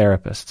 Couple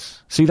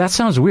therapists. See, that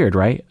sounds weird,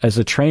 right? As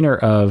a trainer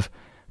of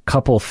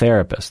couple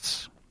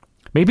therapists.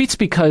 Maybe it's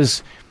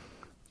because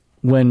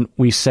when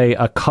we say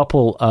a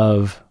couple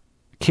of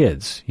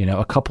kids,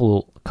 a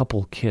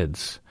couple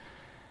kids,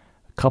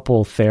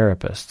 couple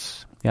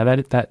therapists. Yeah,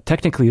 that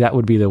technically that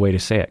would be the way to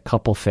say it.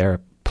 Couple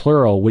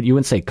plural. You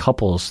wouldn't say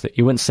couples.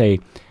 You wouldn't say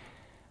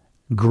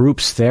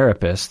groups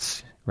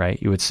therapists,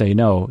 right? You would say,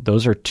 no,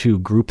 those are two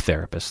group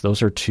therapists.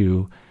 Those are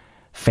two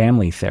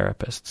family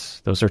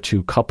therapists. Those are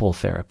two couple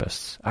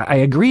therapists. I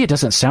agree it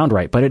doesn't sound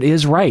right, but it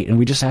is right, and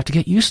we just have to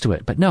get used to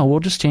it. But no, we'll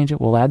just change it.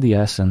 We'll add the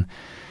S, and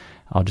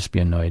I'll just be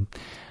annoyed.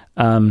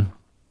 What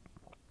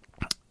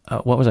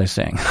was I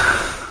saying?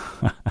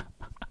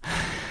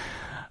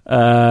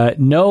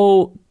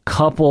 No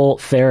couple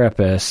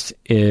therapist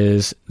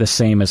is the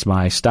same as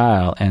my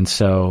style, and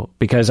so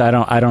because I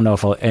don't know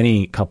if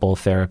any couple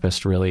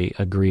therapists really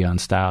agree on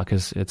style,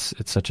 because it's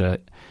such a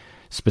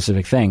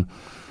specific thing.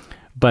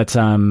 But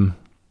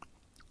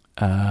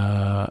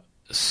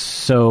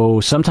so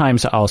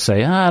sometimes I'll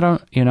say, I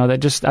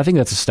think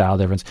that's a style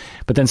difference.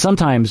 But then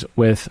sometimes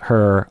with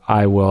her,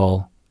 I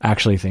will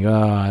actually think,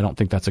 I don't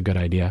think that's a good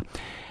idea.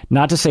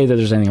 Not to say that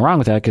there's anything wrong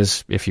with that,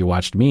 because if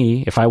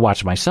I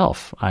watch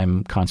myself,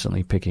 I'm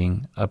constantly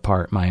picking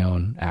apart my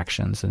own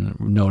actions and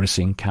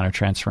noticing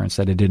countertransference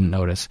that I didn't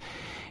notice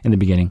in the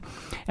beginning.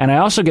 And I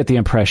also get the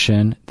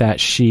impression that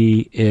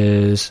she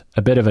is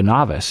a bit of a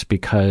novice,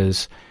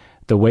 because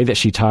the way that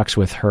she talks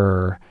with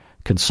her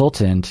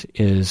consultant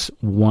is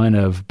one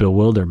of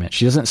bewilderment.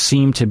 She doesn't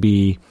seem to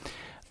be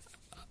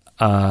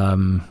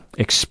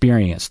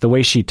experienced. The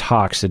way she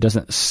talks, it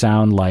doesn't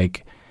sound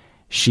like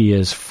she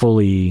is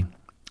fully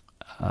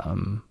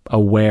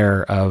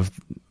aware of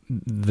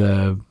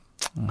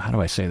how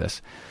do I say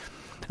this?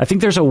 I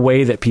think there's a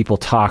way that people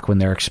talk when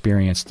they're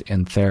experienced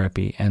in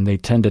therapy, and they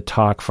tend to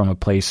talk from a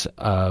place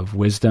of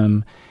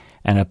wisdom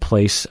and a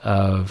place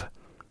of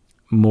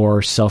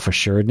more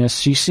self-assuredness.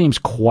 She seems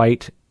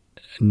quite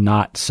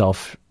not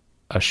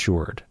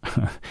self-assured.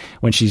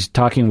 When she's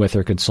talking with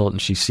her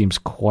consultant, she seems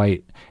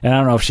quite, and I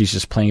don't know if she's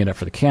just playing it up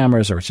for the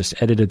cameras or it's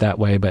just edited that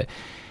way, but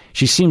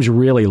she seems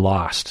really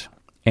lost.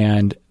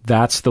 And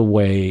that's the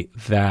way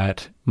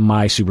that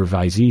my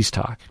supervisees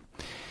talk.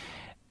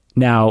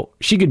 Now,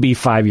 she could be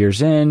 5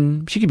 years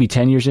in, she could be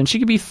 10 years in, she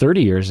could be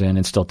 30 years in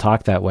and still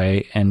talk that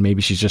way. And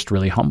maybe she's just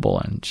really humble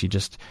and she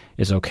just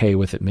is okay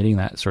with admitting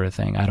that sort of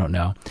thing. I don't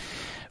know.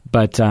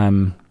 But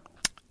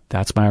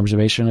that's my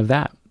observation of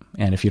that.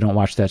 And if you don't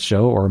watch that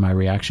show or my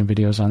reaction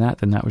videos on that,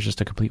 then that was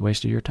just a complete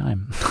waste of your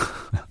time.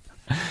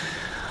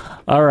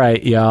 All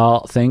right,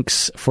 y'all.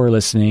 Thanks for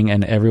listening.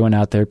 And everyone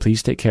out there,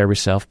 please take care of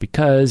yourself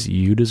because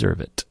you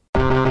deserve it.